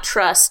cannot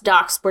trust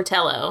Doc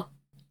Sportello.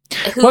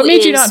 What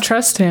made you not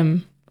trust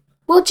him?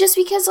 Well, just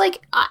because,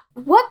 like,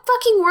 what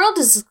fucking world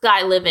does this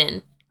guy live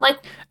in? Like,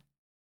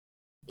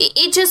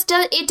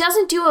 it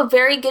doesn't do a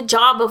very good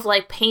job of,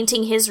 like,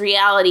 painting his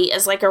reality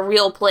as, like, a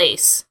real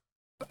place.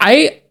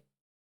 I,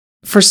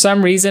 for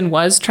some reason,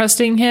 was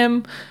trusting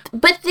him.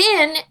 But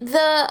then,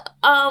 the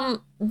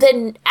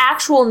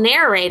actual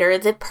narrator,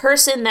 the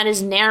person that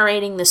is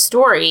narrating the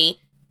story,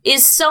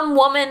 is some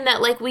woman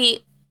that, like,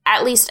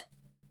 at least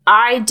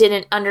I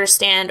didn't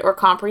understand or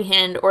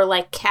comprehend or,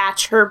 like,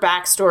 catch her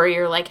backstory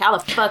or, like, how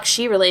the fuck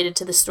she related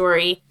to the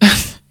story.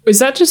 Was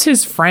that just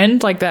his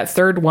friend, like, that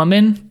third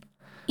woman?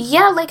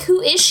 Yeah, like,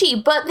 who is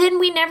she? But then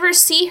we never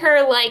see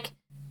her, like,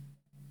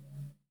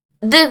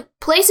 the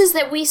places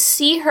that we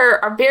see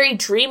her are very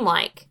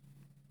dreamlike.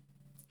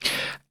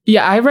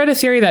 Yeah, I read a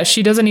theory that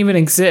she doesn't even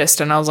exist,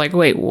 and I was like,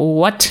 wait,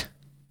 what?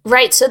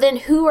 Right, so then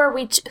who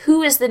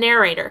is the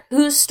narrator?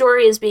 Whose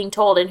story is being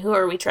told, and who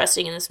are we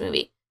trusting in this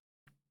movie?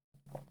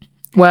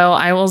 Well,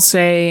 I will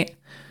say,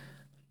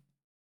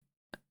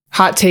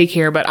 hot take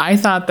here, but I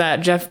thought that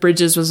Jeff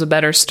Bridges was a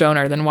better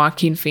stoner than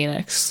Joaquin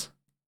Phoenix.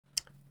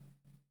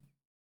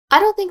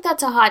 I don't think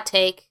that's a hot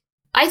take.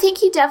 I think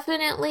he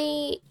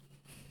definitely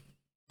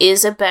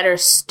is a better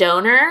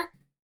stoner.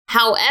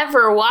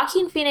 However,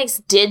 Joaquin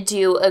Phoenix did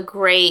do a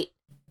great,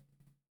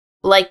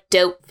 like,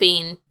 dope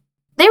fiend.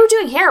 They were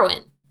doing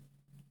heroin.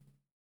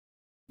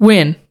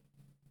 When?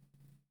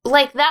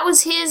 Like, that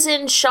was his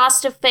and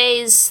Shasta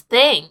Faye's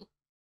thing.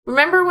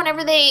 Remember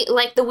whenever they,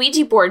 like, the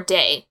Ouija board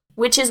day,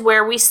 which is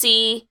where we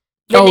see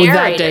the narrator.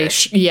 That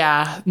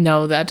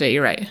day. That day,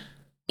 you're right.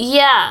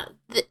 Yeah.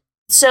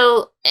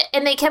 So,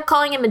 and they kept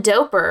calling him a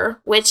doper,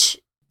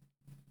 which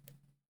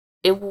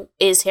it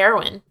is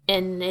heroin,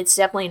 and it's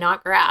definitely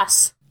not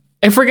grass.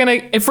 If we're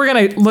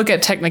gonna look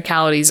at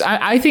technicalities,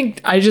 I think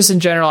I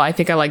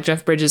like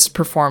Jeff Bridges'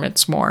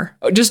 performance more,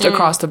 just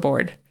across the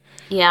board.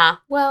 Yeah,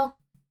 well,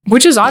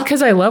 which is odd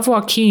because I love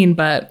Joaquin,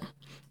 but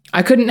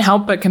I couldn't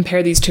help but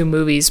compare these two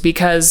movies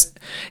because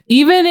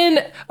even in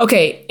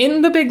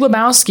The Big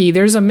Lebowski,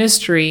 there's a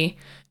mystery,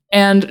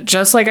 and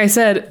just like I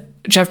said,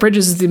 Jeff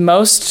Bridges is the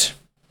most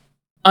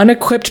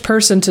unequipped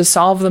person to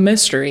solve the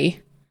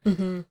mystery,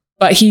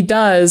 but he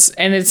does,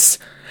 and it's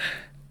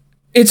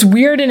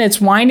weird and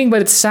it's winding,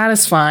 but it's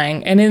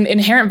satisfying. And in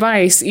Inherent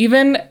Vice,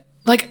 even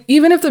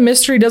if the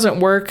mystery doesn't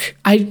work,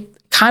 I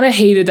kind of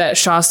hated that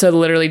Shasta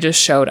literally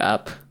just showed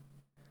up.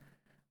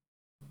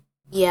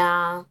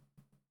 Yeah.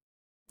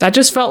 That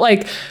just felt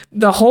like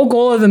the whole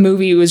goal of the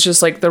movie was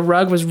just like the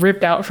rug was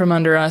ripped out from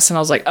under us, and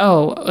I was like,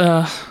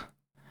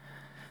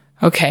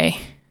 okay.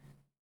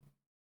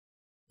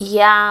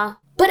 Yeah.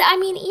 But I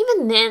mean,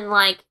 even then,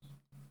 like,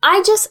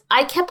 I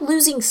kept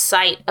losing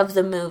sight of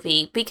the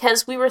movie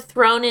because we were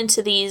thrown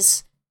into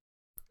these.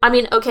 I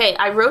mean, okay,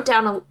 I wrote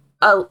down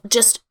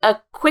just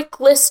a quick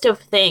list of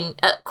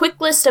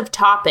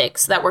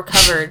topics that were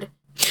covered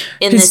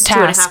in his this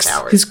tasks, 2.5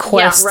 hours. His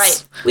quests. Yeah,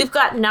 right. We've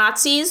got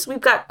Nazis,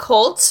 we've got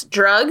cults,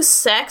 drugs,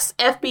 sex,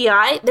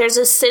 FBI. There's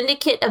a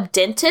syndicate of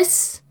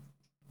dentists.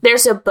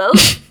 There's a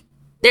boat.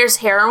 There's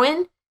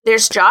heroin.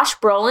 There's Josh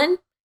Brolin.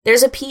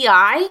 There's a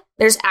PI.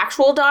 There's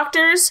actual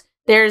doctors.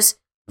 There's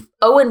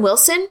Owen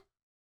Wilson.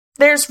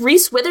 There's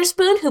Reese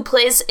Witherspoon, who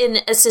plays an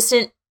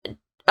assistant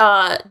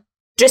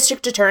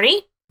district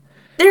attorney.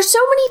 There's so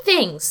many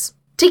things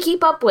to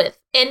keep up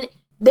with. And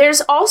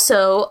there's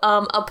also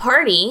a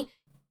party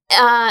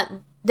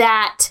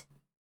that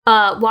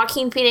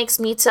Joaquin Phoenix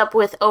meets up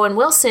with Owen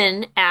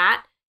Wilson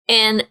at,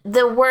 and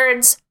the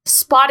words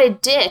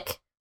spotted dick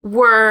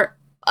were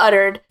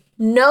uttered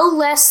no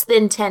less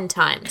than 10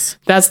 times.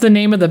 That's the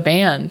name of the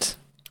band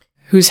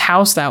whose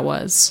house that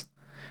was.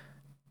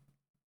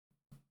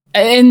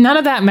 And none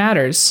of that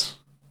matters.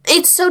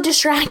 It's so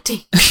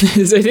distracting.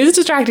 It is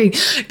distracting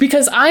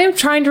because I am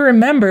trying to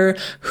remember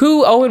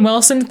who Owen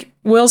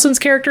Wilson's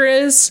character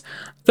is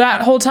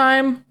that whole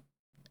time.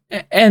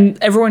 And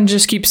everyone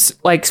just keeps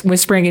like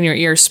whispering in your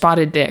ear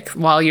spotted dick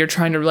while you're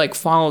trying to like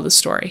follow the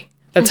story.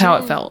 That's how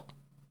it felt.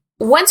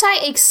 Once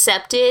I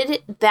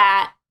accepted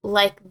that,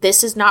 like,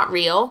 this is not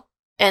real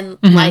and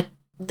like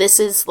this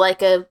is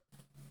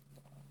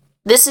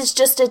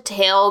just a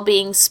tale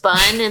being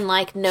spun and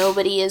like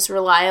nobody is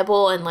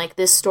reliable and like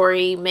this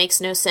story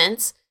makes no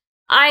sense,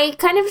 I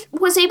kind of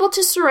was able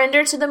to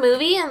surrender to the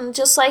movie and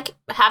just like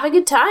have a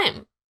good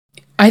time.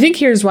 I think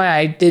here's why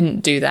I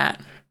didn't do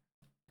that.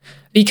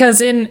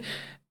 Because in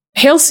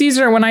Hail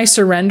Caesar, when I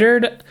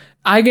surrendered,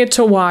 I get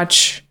to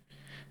watch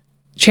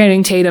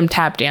Channing Tatum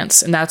tap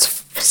dance, and that's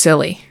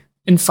silly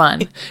and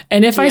fun.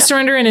 And if I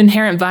surrender in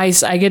Inherent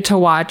Vice, I get to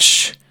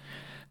watch,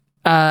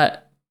 I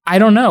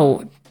don't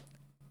know,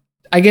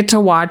 I get to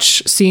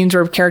watch scenes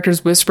where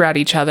characters whisper at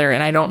each other,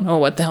 and I don't know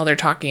what the hell they're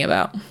talking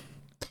about.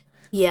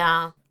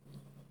 Yeah.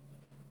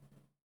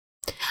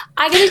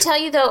 I gotta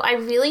tell you, though, I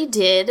really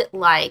did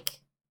like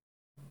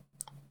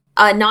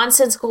a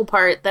nonsensical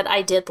part that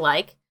I did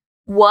like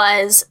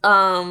was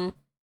how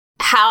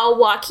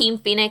Joaquin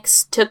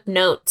Phoenix took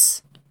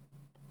notes.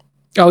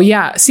 Oh,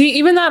 yeah. See,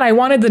 even that, I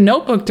wanted the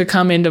Notebook to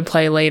come into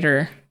play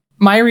later.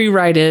 My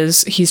rewrite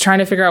is he's trying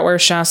to figure out where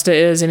Shasta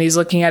is, and he's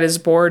looking at his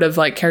board of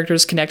like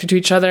characters connected to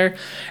each other,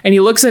 and he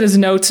looks at his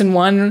notes, and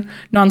one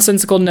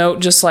nonsensical note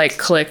just like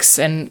clicks,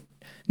 and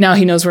now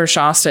he knows where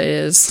Shasta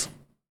is.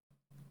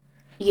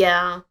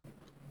 Yeah.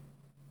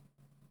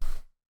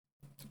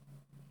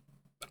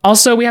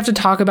 Also, we have to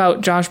talk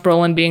about Josh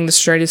Brolin being the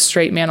straightest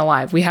straight man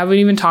alive. We haven't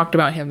even talked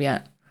about him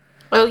yet.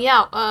 Oh,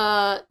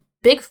 yeah.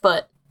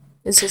 Bigfoot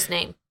is his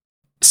name.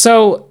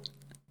 So...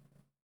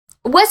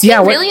 Was he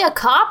really a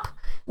cop?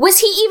 Was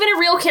he even a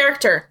real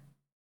character?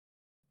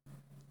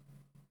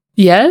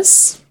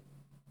 Yes.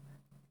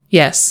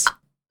 Yes.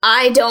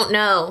 I don't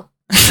know.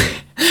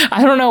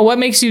 I don't know. What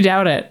makes you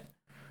doubt it?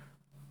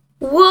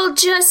 Well,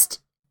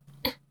 just...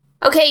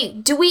 Okay,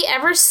 do we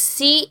ever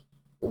see...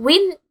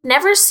 We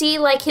never see,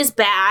 like, his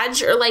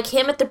badge or, like,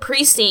 him at the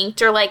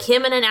precinct or, like,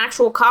 him in an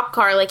actual cop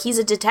car, like, he's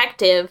a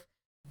detective.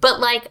 But,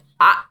 like,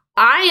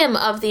 I am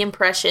of the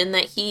impression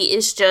that he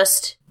is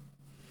just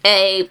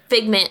a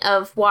figment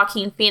of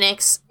Joaquin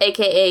Phoenix,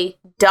 a.k.a.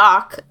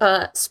 Doc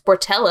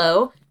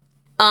Sportello.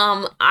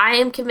 I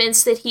am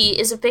convinced that he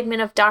is a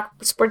figment of Doc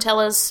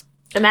Sportello's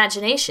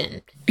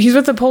imagination. He's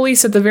with the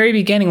police at the very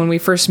beginning when we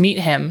first meet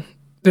him.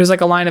 There's,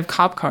 like, a line of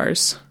cop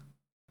cars.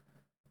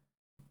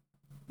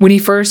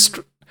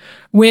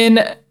 When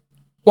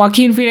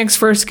Joaquin Phoenix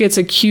first gets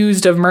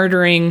accused of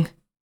murdering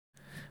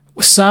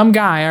some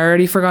guy, I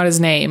already forgot his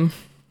name.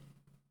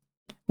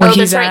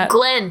 That's right,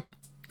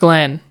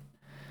 Glenn.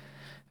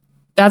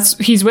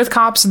 He's with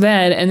cops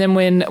then, and then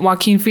when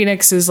Joaquin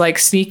Phoenix is like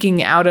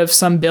sneaking out of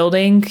some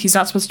building he's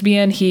not supposed to be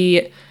in,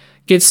 he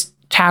gets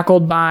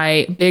tackled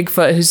by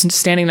Bigfoot, who's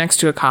standing next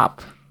to a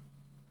cop.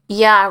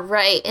 Yeah,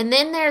 right. And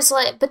then there's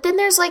like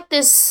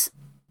this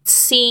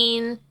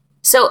scene.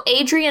 So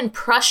Adrian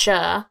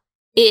Prussia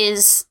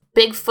is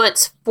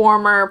Bigfoot's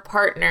former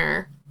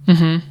partner.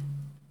 Mm-hmm.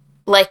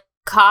 Like,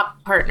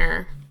 cop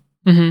partner.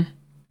 Mm-hmm.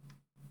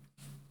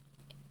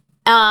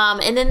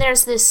 And then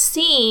there's this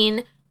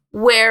scene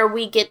where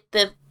we get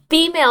the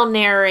female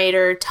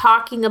narrator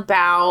talking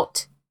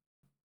about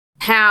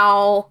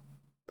how,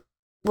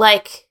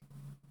 like,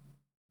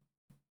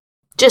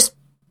 just,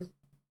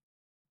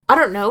 I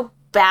don't know,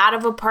 bad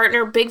of a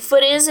partner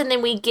Bigfoot is, and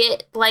then we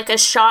get, like, a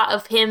shot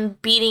of him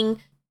beating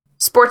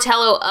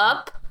Sportello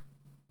up,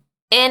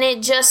 and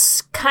it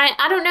just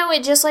I don't know,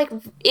 it just, like,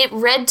 it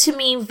read to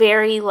me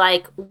very,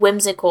 like,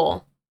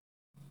 whimsical.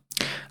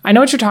 I know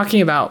what you're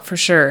talking about, for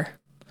sure.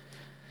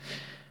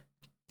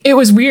 It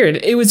was weird.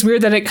 It was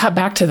weird that it cut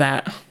back to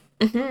that.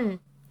 Mm-hmm.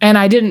 And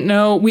I didn't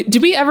know,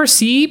 did we ever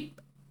see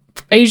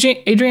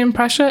Adrian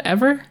Prussia,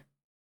 ever?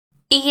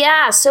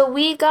 Yeah, so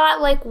we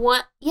got, like,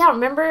 one, yeah,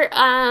 remember,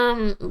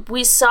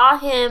 we saw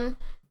him,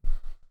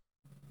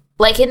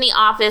 like, in the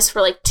office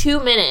for, like, 2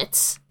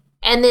 minutes.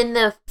 And then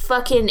the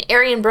fucking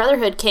Aryan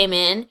Brotherhood came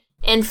in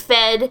and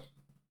fed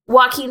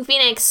Joaquin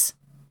Phoenix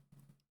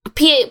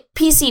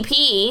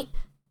PCP.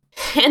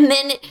 And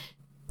then,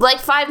 like,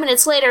 5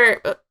 minutes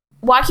later,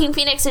 Joaquin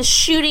Phoenix is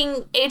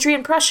shooting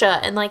Adrian Prussia.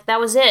 And, like, that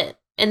was it.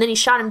 And then he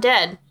shot him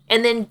dead.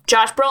 And then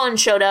Josh Brolin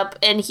showed up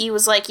and he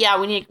was like, yeah,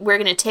 we're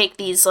going to take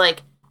these,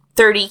 like,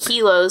 30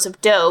 kilos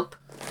of dope.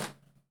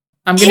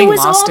 I'm getting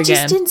lost again.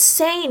 It was all just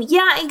insane.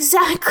 Yeah,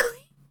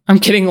 exactly. I'm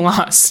getting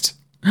lost.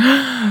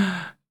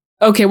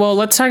 Okay, well,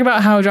 let's talk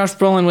about how Josh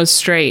Brolin was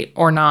straight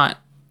or not.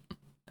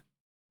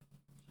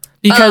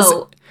 Because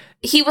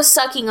he was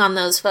sucking on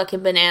those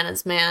fucking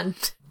bananas, man.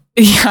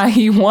 Yeah,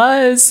 he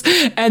was.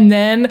 And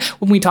then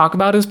when we talk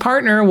about his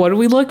partner, what do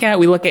we look at?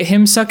 We look at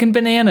him sucking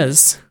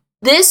bananas.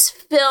 This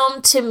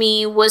film to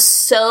me was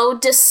so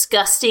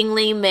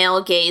disgustingly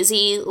male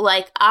gazy.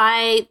 Like,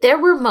 there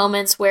were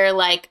moments where,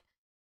 like,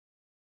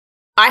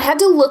 I had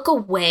to look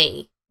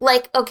away.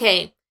 Like,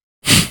 okay.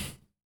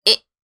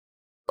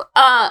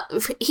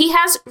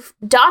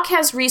 Doc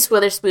has Reese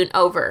Witherspoon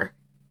over,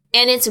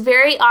 and it's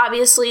very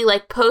obviously,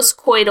 like,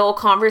 post-coital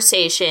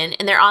conversation,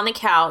 and they're on the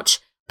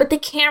couch, but the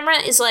camera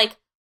is, like,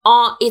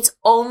 it's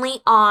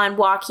only on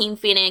Joaquin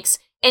Phoenix,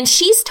 and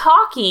she's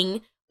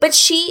talking, but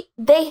she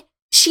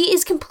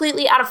is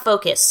completely out of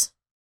focus.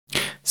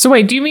 So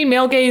wait, do you mean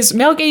male gaze?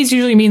 Male gaze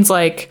usually means,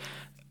 like,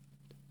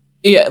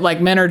 yeah,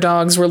 like men are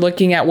dogs, we're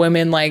looking at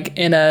women, like,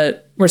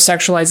 we're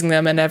sexualizing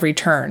them in every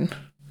turn.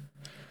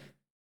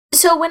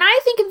 So when I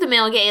think of the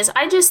male gaze,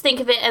 I just think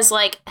of it as,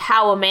 like,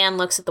 how a man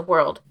looks at the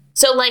world.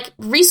 So, like,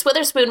 Reese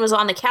Witherspoon was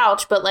on the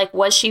couch, but, like,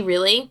 was she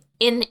really?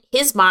 In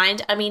his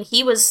mind, I mean,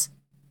 he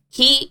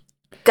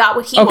got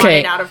what he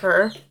wanted out of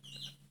her.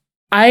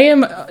 I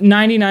am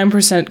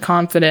 99%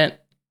 confident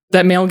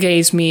that male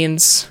gaze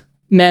means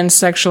men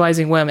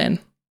sexualizing women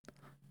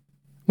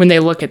when they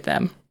look at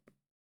them.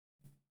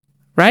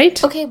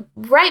 Right? Okay,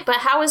 right, but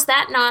how is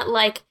that not,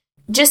 like,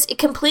 just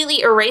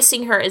completely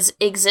erasing her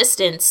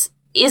existence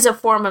is a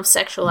form of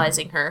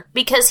sexualizing her,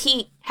 because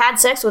he had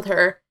sex with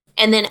her,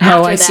 and then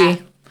after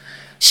that,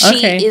 she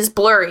is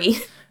blurry.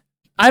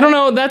 I don't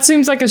know. That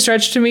seems like a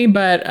stretch to me,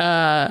 but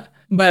I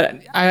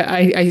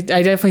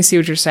definitely see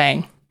what you're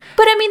saying.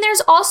 But I mean,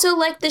 there's also,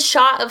 like, the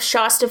shot of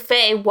Shasta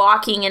Faye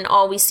walking, and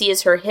all we see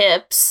is her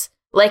hips.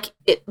 Like,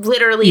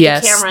 literally,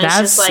 the camera is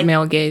just like, that's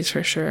male gaze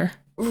for sure.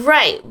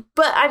 Right,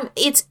 but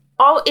it's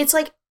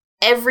like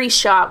every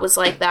shot was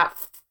like that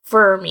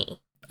for me.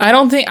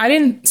 I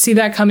didn't see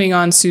that coming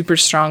on super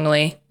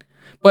strongly,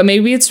 but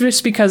maybe it's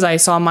just because I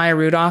saw Maya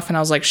Rudolph and I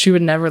was like, she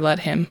would never let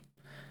him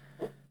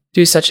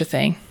do such a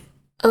thing.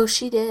 Oh,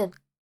 she did.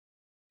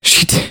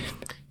 She did.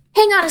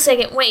 Hang on a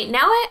second. Wait,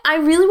 now I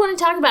really want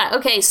to talk about it.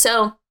 Okay,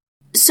 so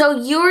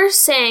you're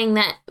saying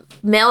that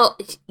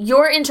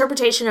your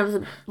interpretation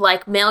of,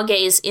 like, male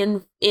gaze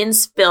in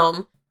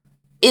film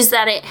is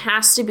that it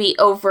has to be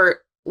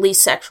overtly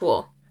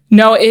sexual.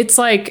 No, it's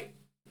like,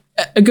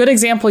 a good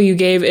example you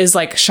gave is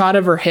like shot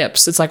of her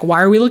hips. It's like,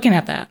 why are we looking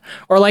at that?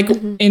 Or like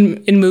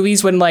in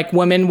movies when like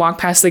women walk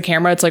past the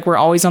camera, it's like we're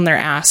always on their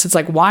ass. It's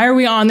like, why are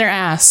we on their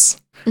ass?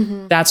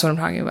 That's what I'm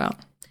talking about.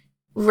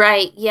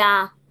 Right,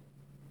 yeah.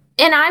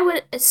 And I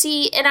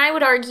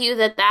would argue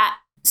that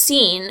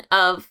scene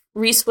of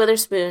Reese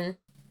Witherspoon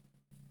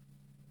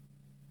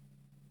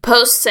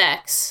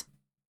post-sex,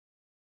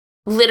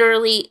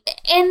 literally,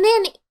 and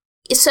then,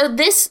 so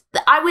this,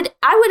 I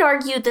would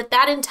argue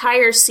that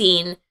entire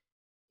scene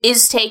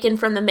is taken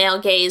from the male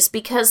gaze,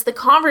 because the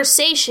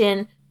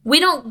conversation, we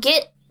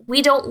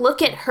don't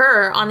look at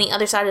her on the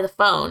other side of the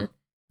phone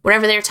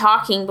whenever they're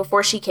talking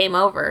before she came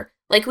over.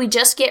 Like, we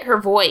just get her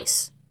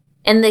voice,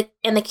 and the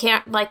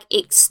like,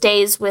 it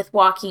stays with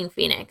Joaquin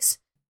Phoenix.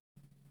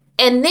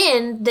 And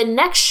then the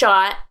next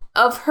shot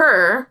of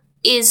her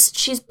is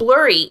she's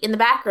blurry in the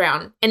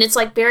background, and it's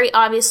like very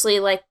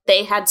obviously like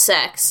they had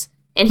sex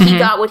and he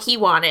got what he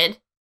wanted,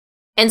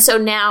 and so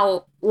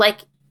now like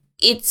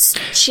she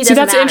doesn't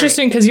that's matter.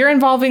 interesting, because you're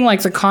involving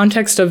like the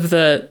context of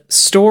the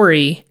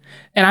story,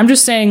 and I'm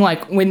just saying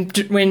like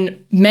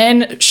when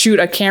men shoot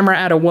a camera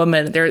at a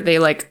woman, they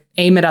like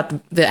aim it at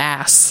the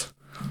ass.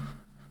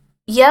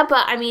 Yeah,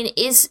 but I mean,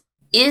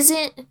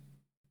 isn't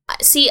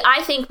see,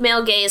 I think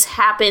male gaze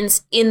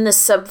happens in the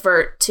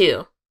subvert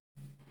too.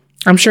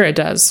 I'm sure it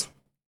does.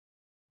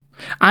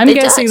 I'm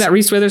guessing that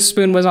Reese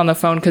Witherspoon was on the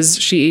phone because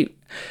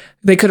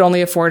they could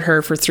only afford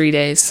her for 3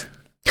 days.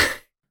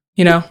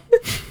 You know?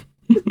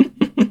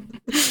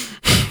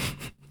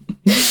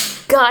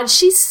 God,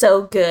 she's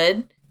so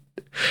good.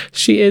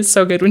 She is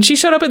so good. When she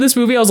showed up in this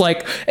movie, I was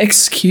like,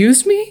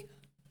 excuse me?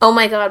 Oh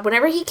my God,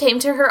 whenever he came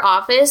to her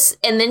office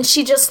and then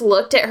she just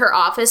looked at her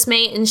office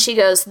mate and she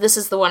goes, "This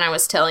is the one I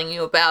was telling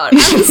you about."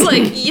 I was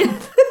like, yeah.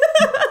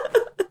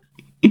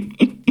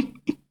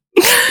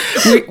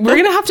 We're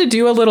going to have to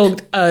do a little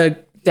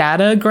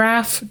data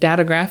graph,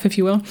 if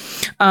you will.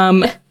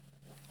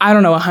 I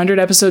don't know, 100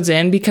 episodes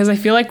in, because I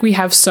feel like we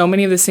have so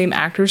many of the same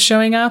actors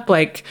showing up.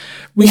 Like,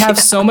 we have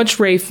so much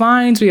Ralph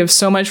Fiennes. We have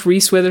so much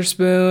Reese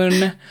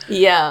Witherspoon.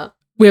 Yeah.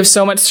 We have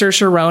so much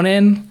Saoirse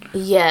Ronan.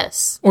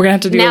 Yes. We're going to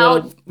have to do a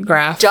little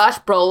graph. Josh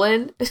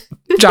Brolin.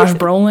 Josh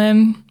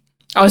Brolin.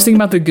 I was thinking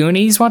about the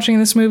Goonies watching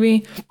this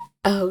movie.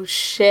 Oh,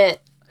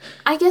 shit.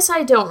 I guess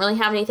I don't really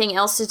have anything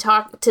else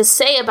to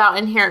say about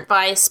Inherent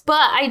Vice,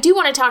 but I do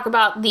want to talk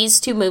about these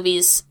two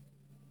movies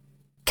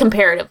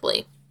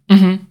comparatively.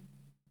 Mm-hmm.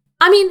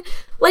 I mean,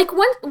 like,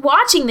 when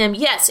watching them,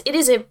 yes, it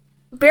is a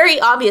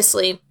very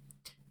obviously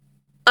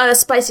a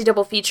spicy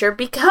double feature,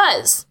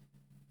 because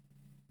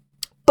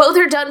both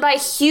are done by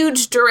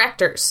huge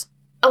directors.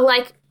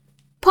 Like,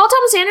 Paul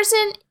Thomas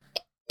Anderson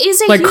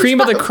is a like huge cream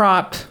of the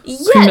crop.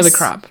 Yes. Cream of the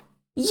crop.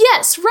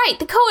 Yes, right.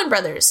 The Coen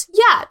brothers.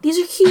 Yeah, these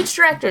are huge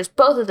directors,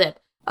 both of them.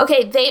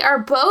 Okay, they're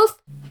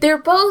both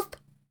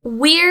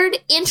weird,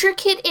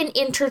 intricate, and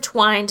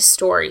intertwined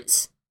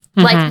stories.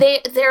 Mm-hmm.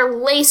 Like, they're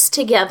laced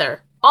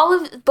together.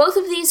 Both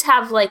of these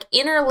have like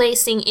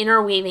interlacing,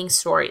 interweaving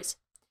stories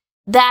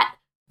that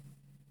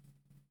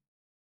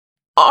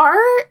are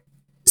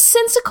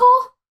sensical.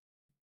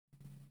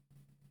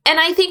 And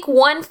I think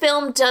one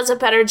film does a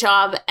better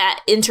job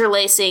at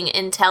interlacing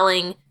and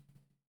telling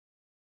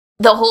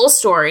the whole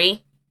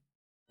story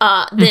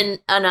than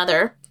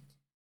another.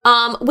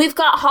 We've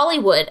got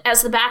Hollywood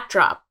as the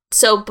backdrop.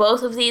 So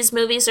both of these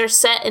movies are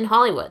set in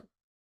Hollywood.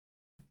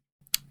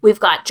 We've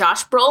got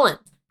Josh Brolin.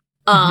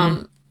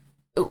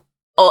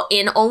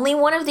 In only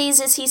one of these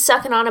is he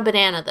sucking on a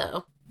banana,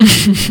 though.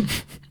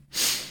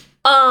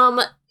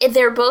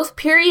 They're both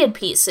period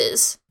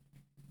pieces.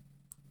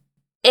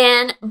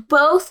 And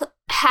both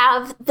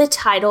have the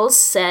titles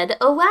said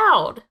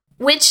aloud.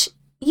 Which,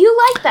 you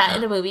like that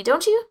in a movie,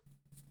 don't you?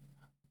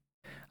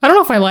 I don't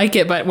know if I like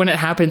it, but when it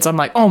happens, I'm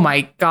like, oh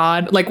my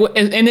God. Like,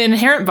 in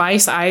Inherent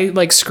Vice, I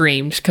like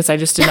screamed because I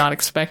just did not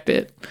expect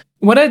it.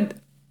 What a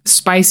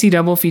spicy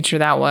double feature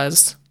that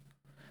was.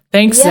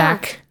 Thanks,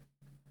 Zach.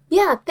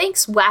 Yeah,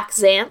 thanks, Whack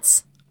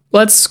Zance.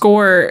 Let's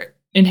score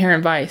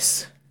Inherent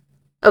Vice.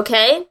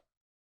 Okay.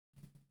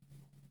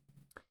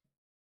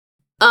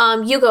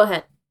 You go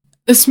ahead.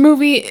 This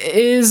movie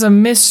is a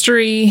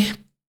mystery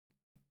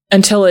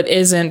until it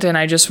isn't, and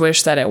I just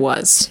wish that it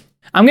was.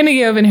 I'm going to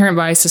give Inherent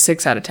Vice a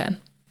 6 out of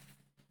 10.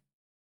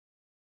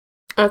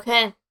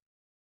 Okay.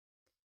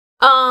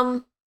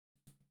 I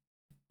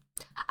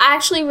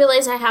actually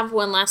realize I have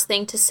one last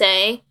thing to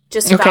say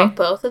just about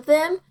both of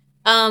them.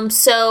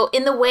 So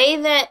in the way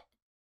that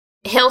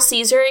Hail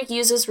Caesar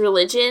uses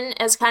religion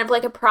as kind of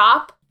like a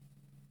prop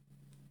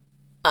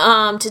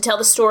to tell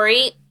the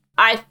story,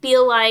 I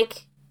feel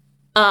like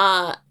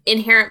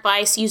Inherent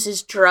Vice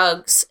uses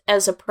drugs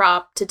as a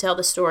prop to tell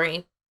the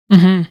story.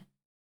 Mm-hmm.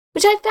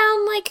 Which I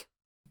found like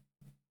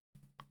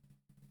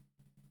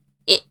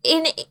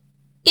in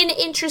an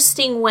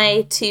interesting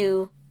way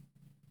to...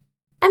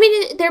 I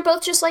mean, they're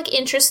both just like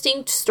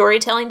interesting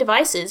storytelling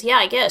devices. Yeah,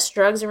 I guess.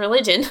 Drugs and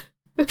religion.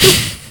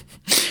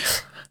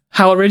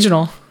 How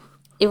original.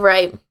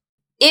 Right.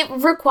 It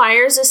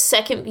requires a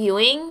second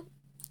viewing.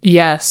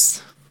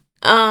 Yes.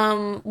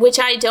 Which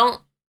I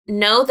don't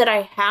know that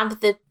I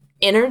have the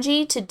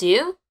energy to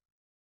do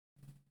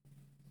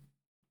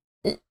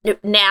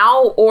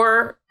now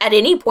or at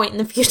any point in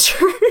the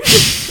future.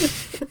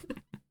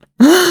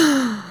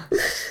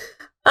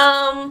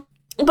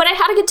 But I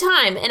had a good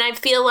time, and I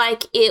feel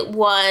like it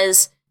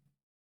was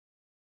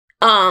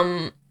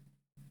a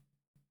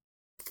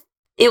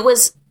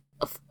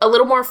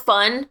little more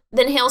fun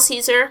than Hail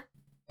Caesar,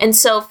 and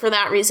so for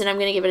that reason, I'm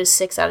going to give it a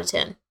 6 out of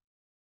 10.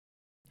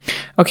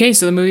 Okay,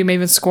 so the Movie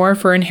Maven score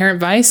for Inherent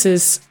Vice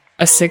is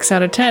a 6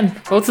 out of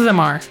 10. Both of them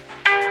are.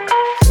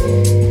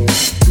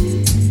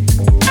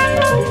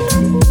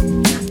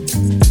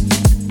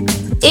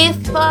 If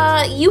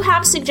you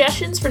have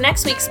suggestions for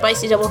next week's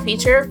Spicy Double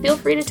Feature, feel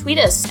free to tweet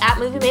us at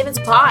Movie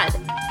Mavens Pod.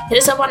 Hit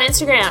us up on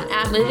Instagram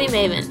at Movie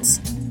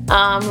Mavens.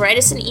 Write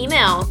us an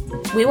email.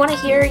 We want to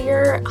hear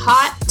your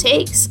hot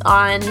takes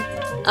on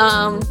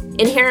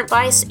Inherent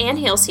Vice and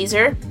Hail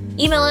Caesar.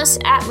 Email us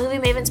at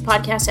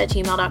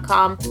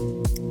moviemavenspodcast@gmail.com.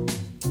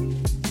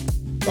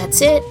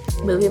 That's it.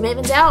 Movie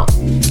Mavens out.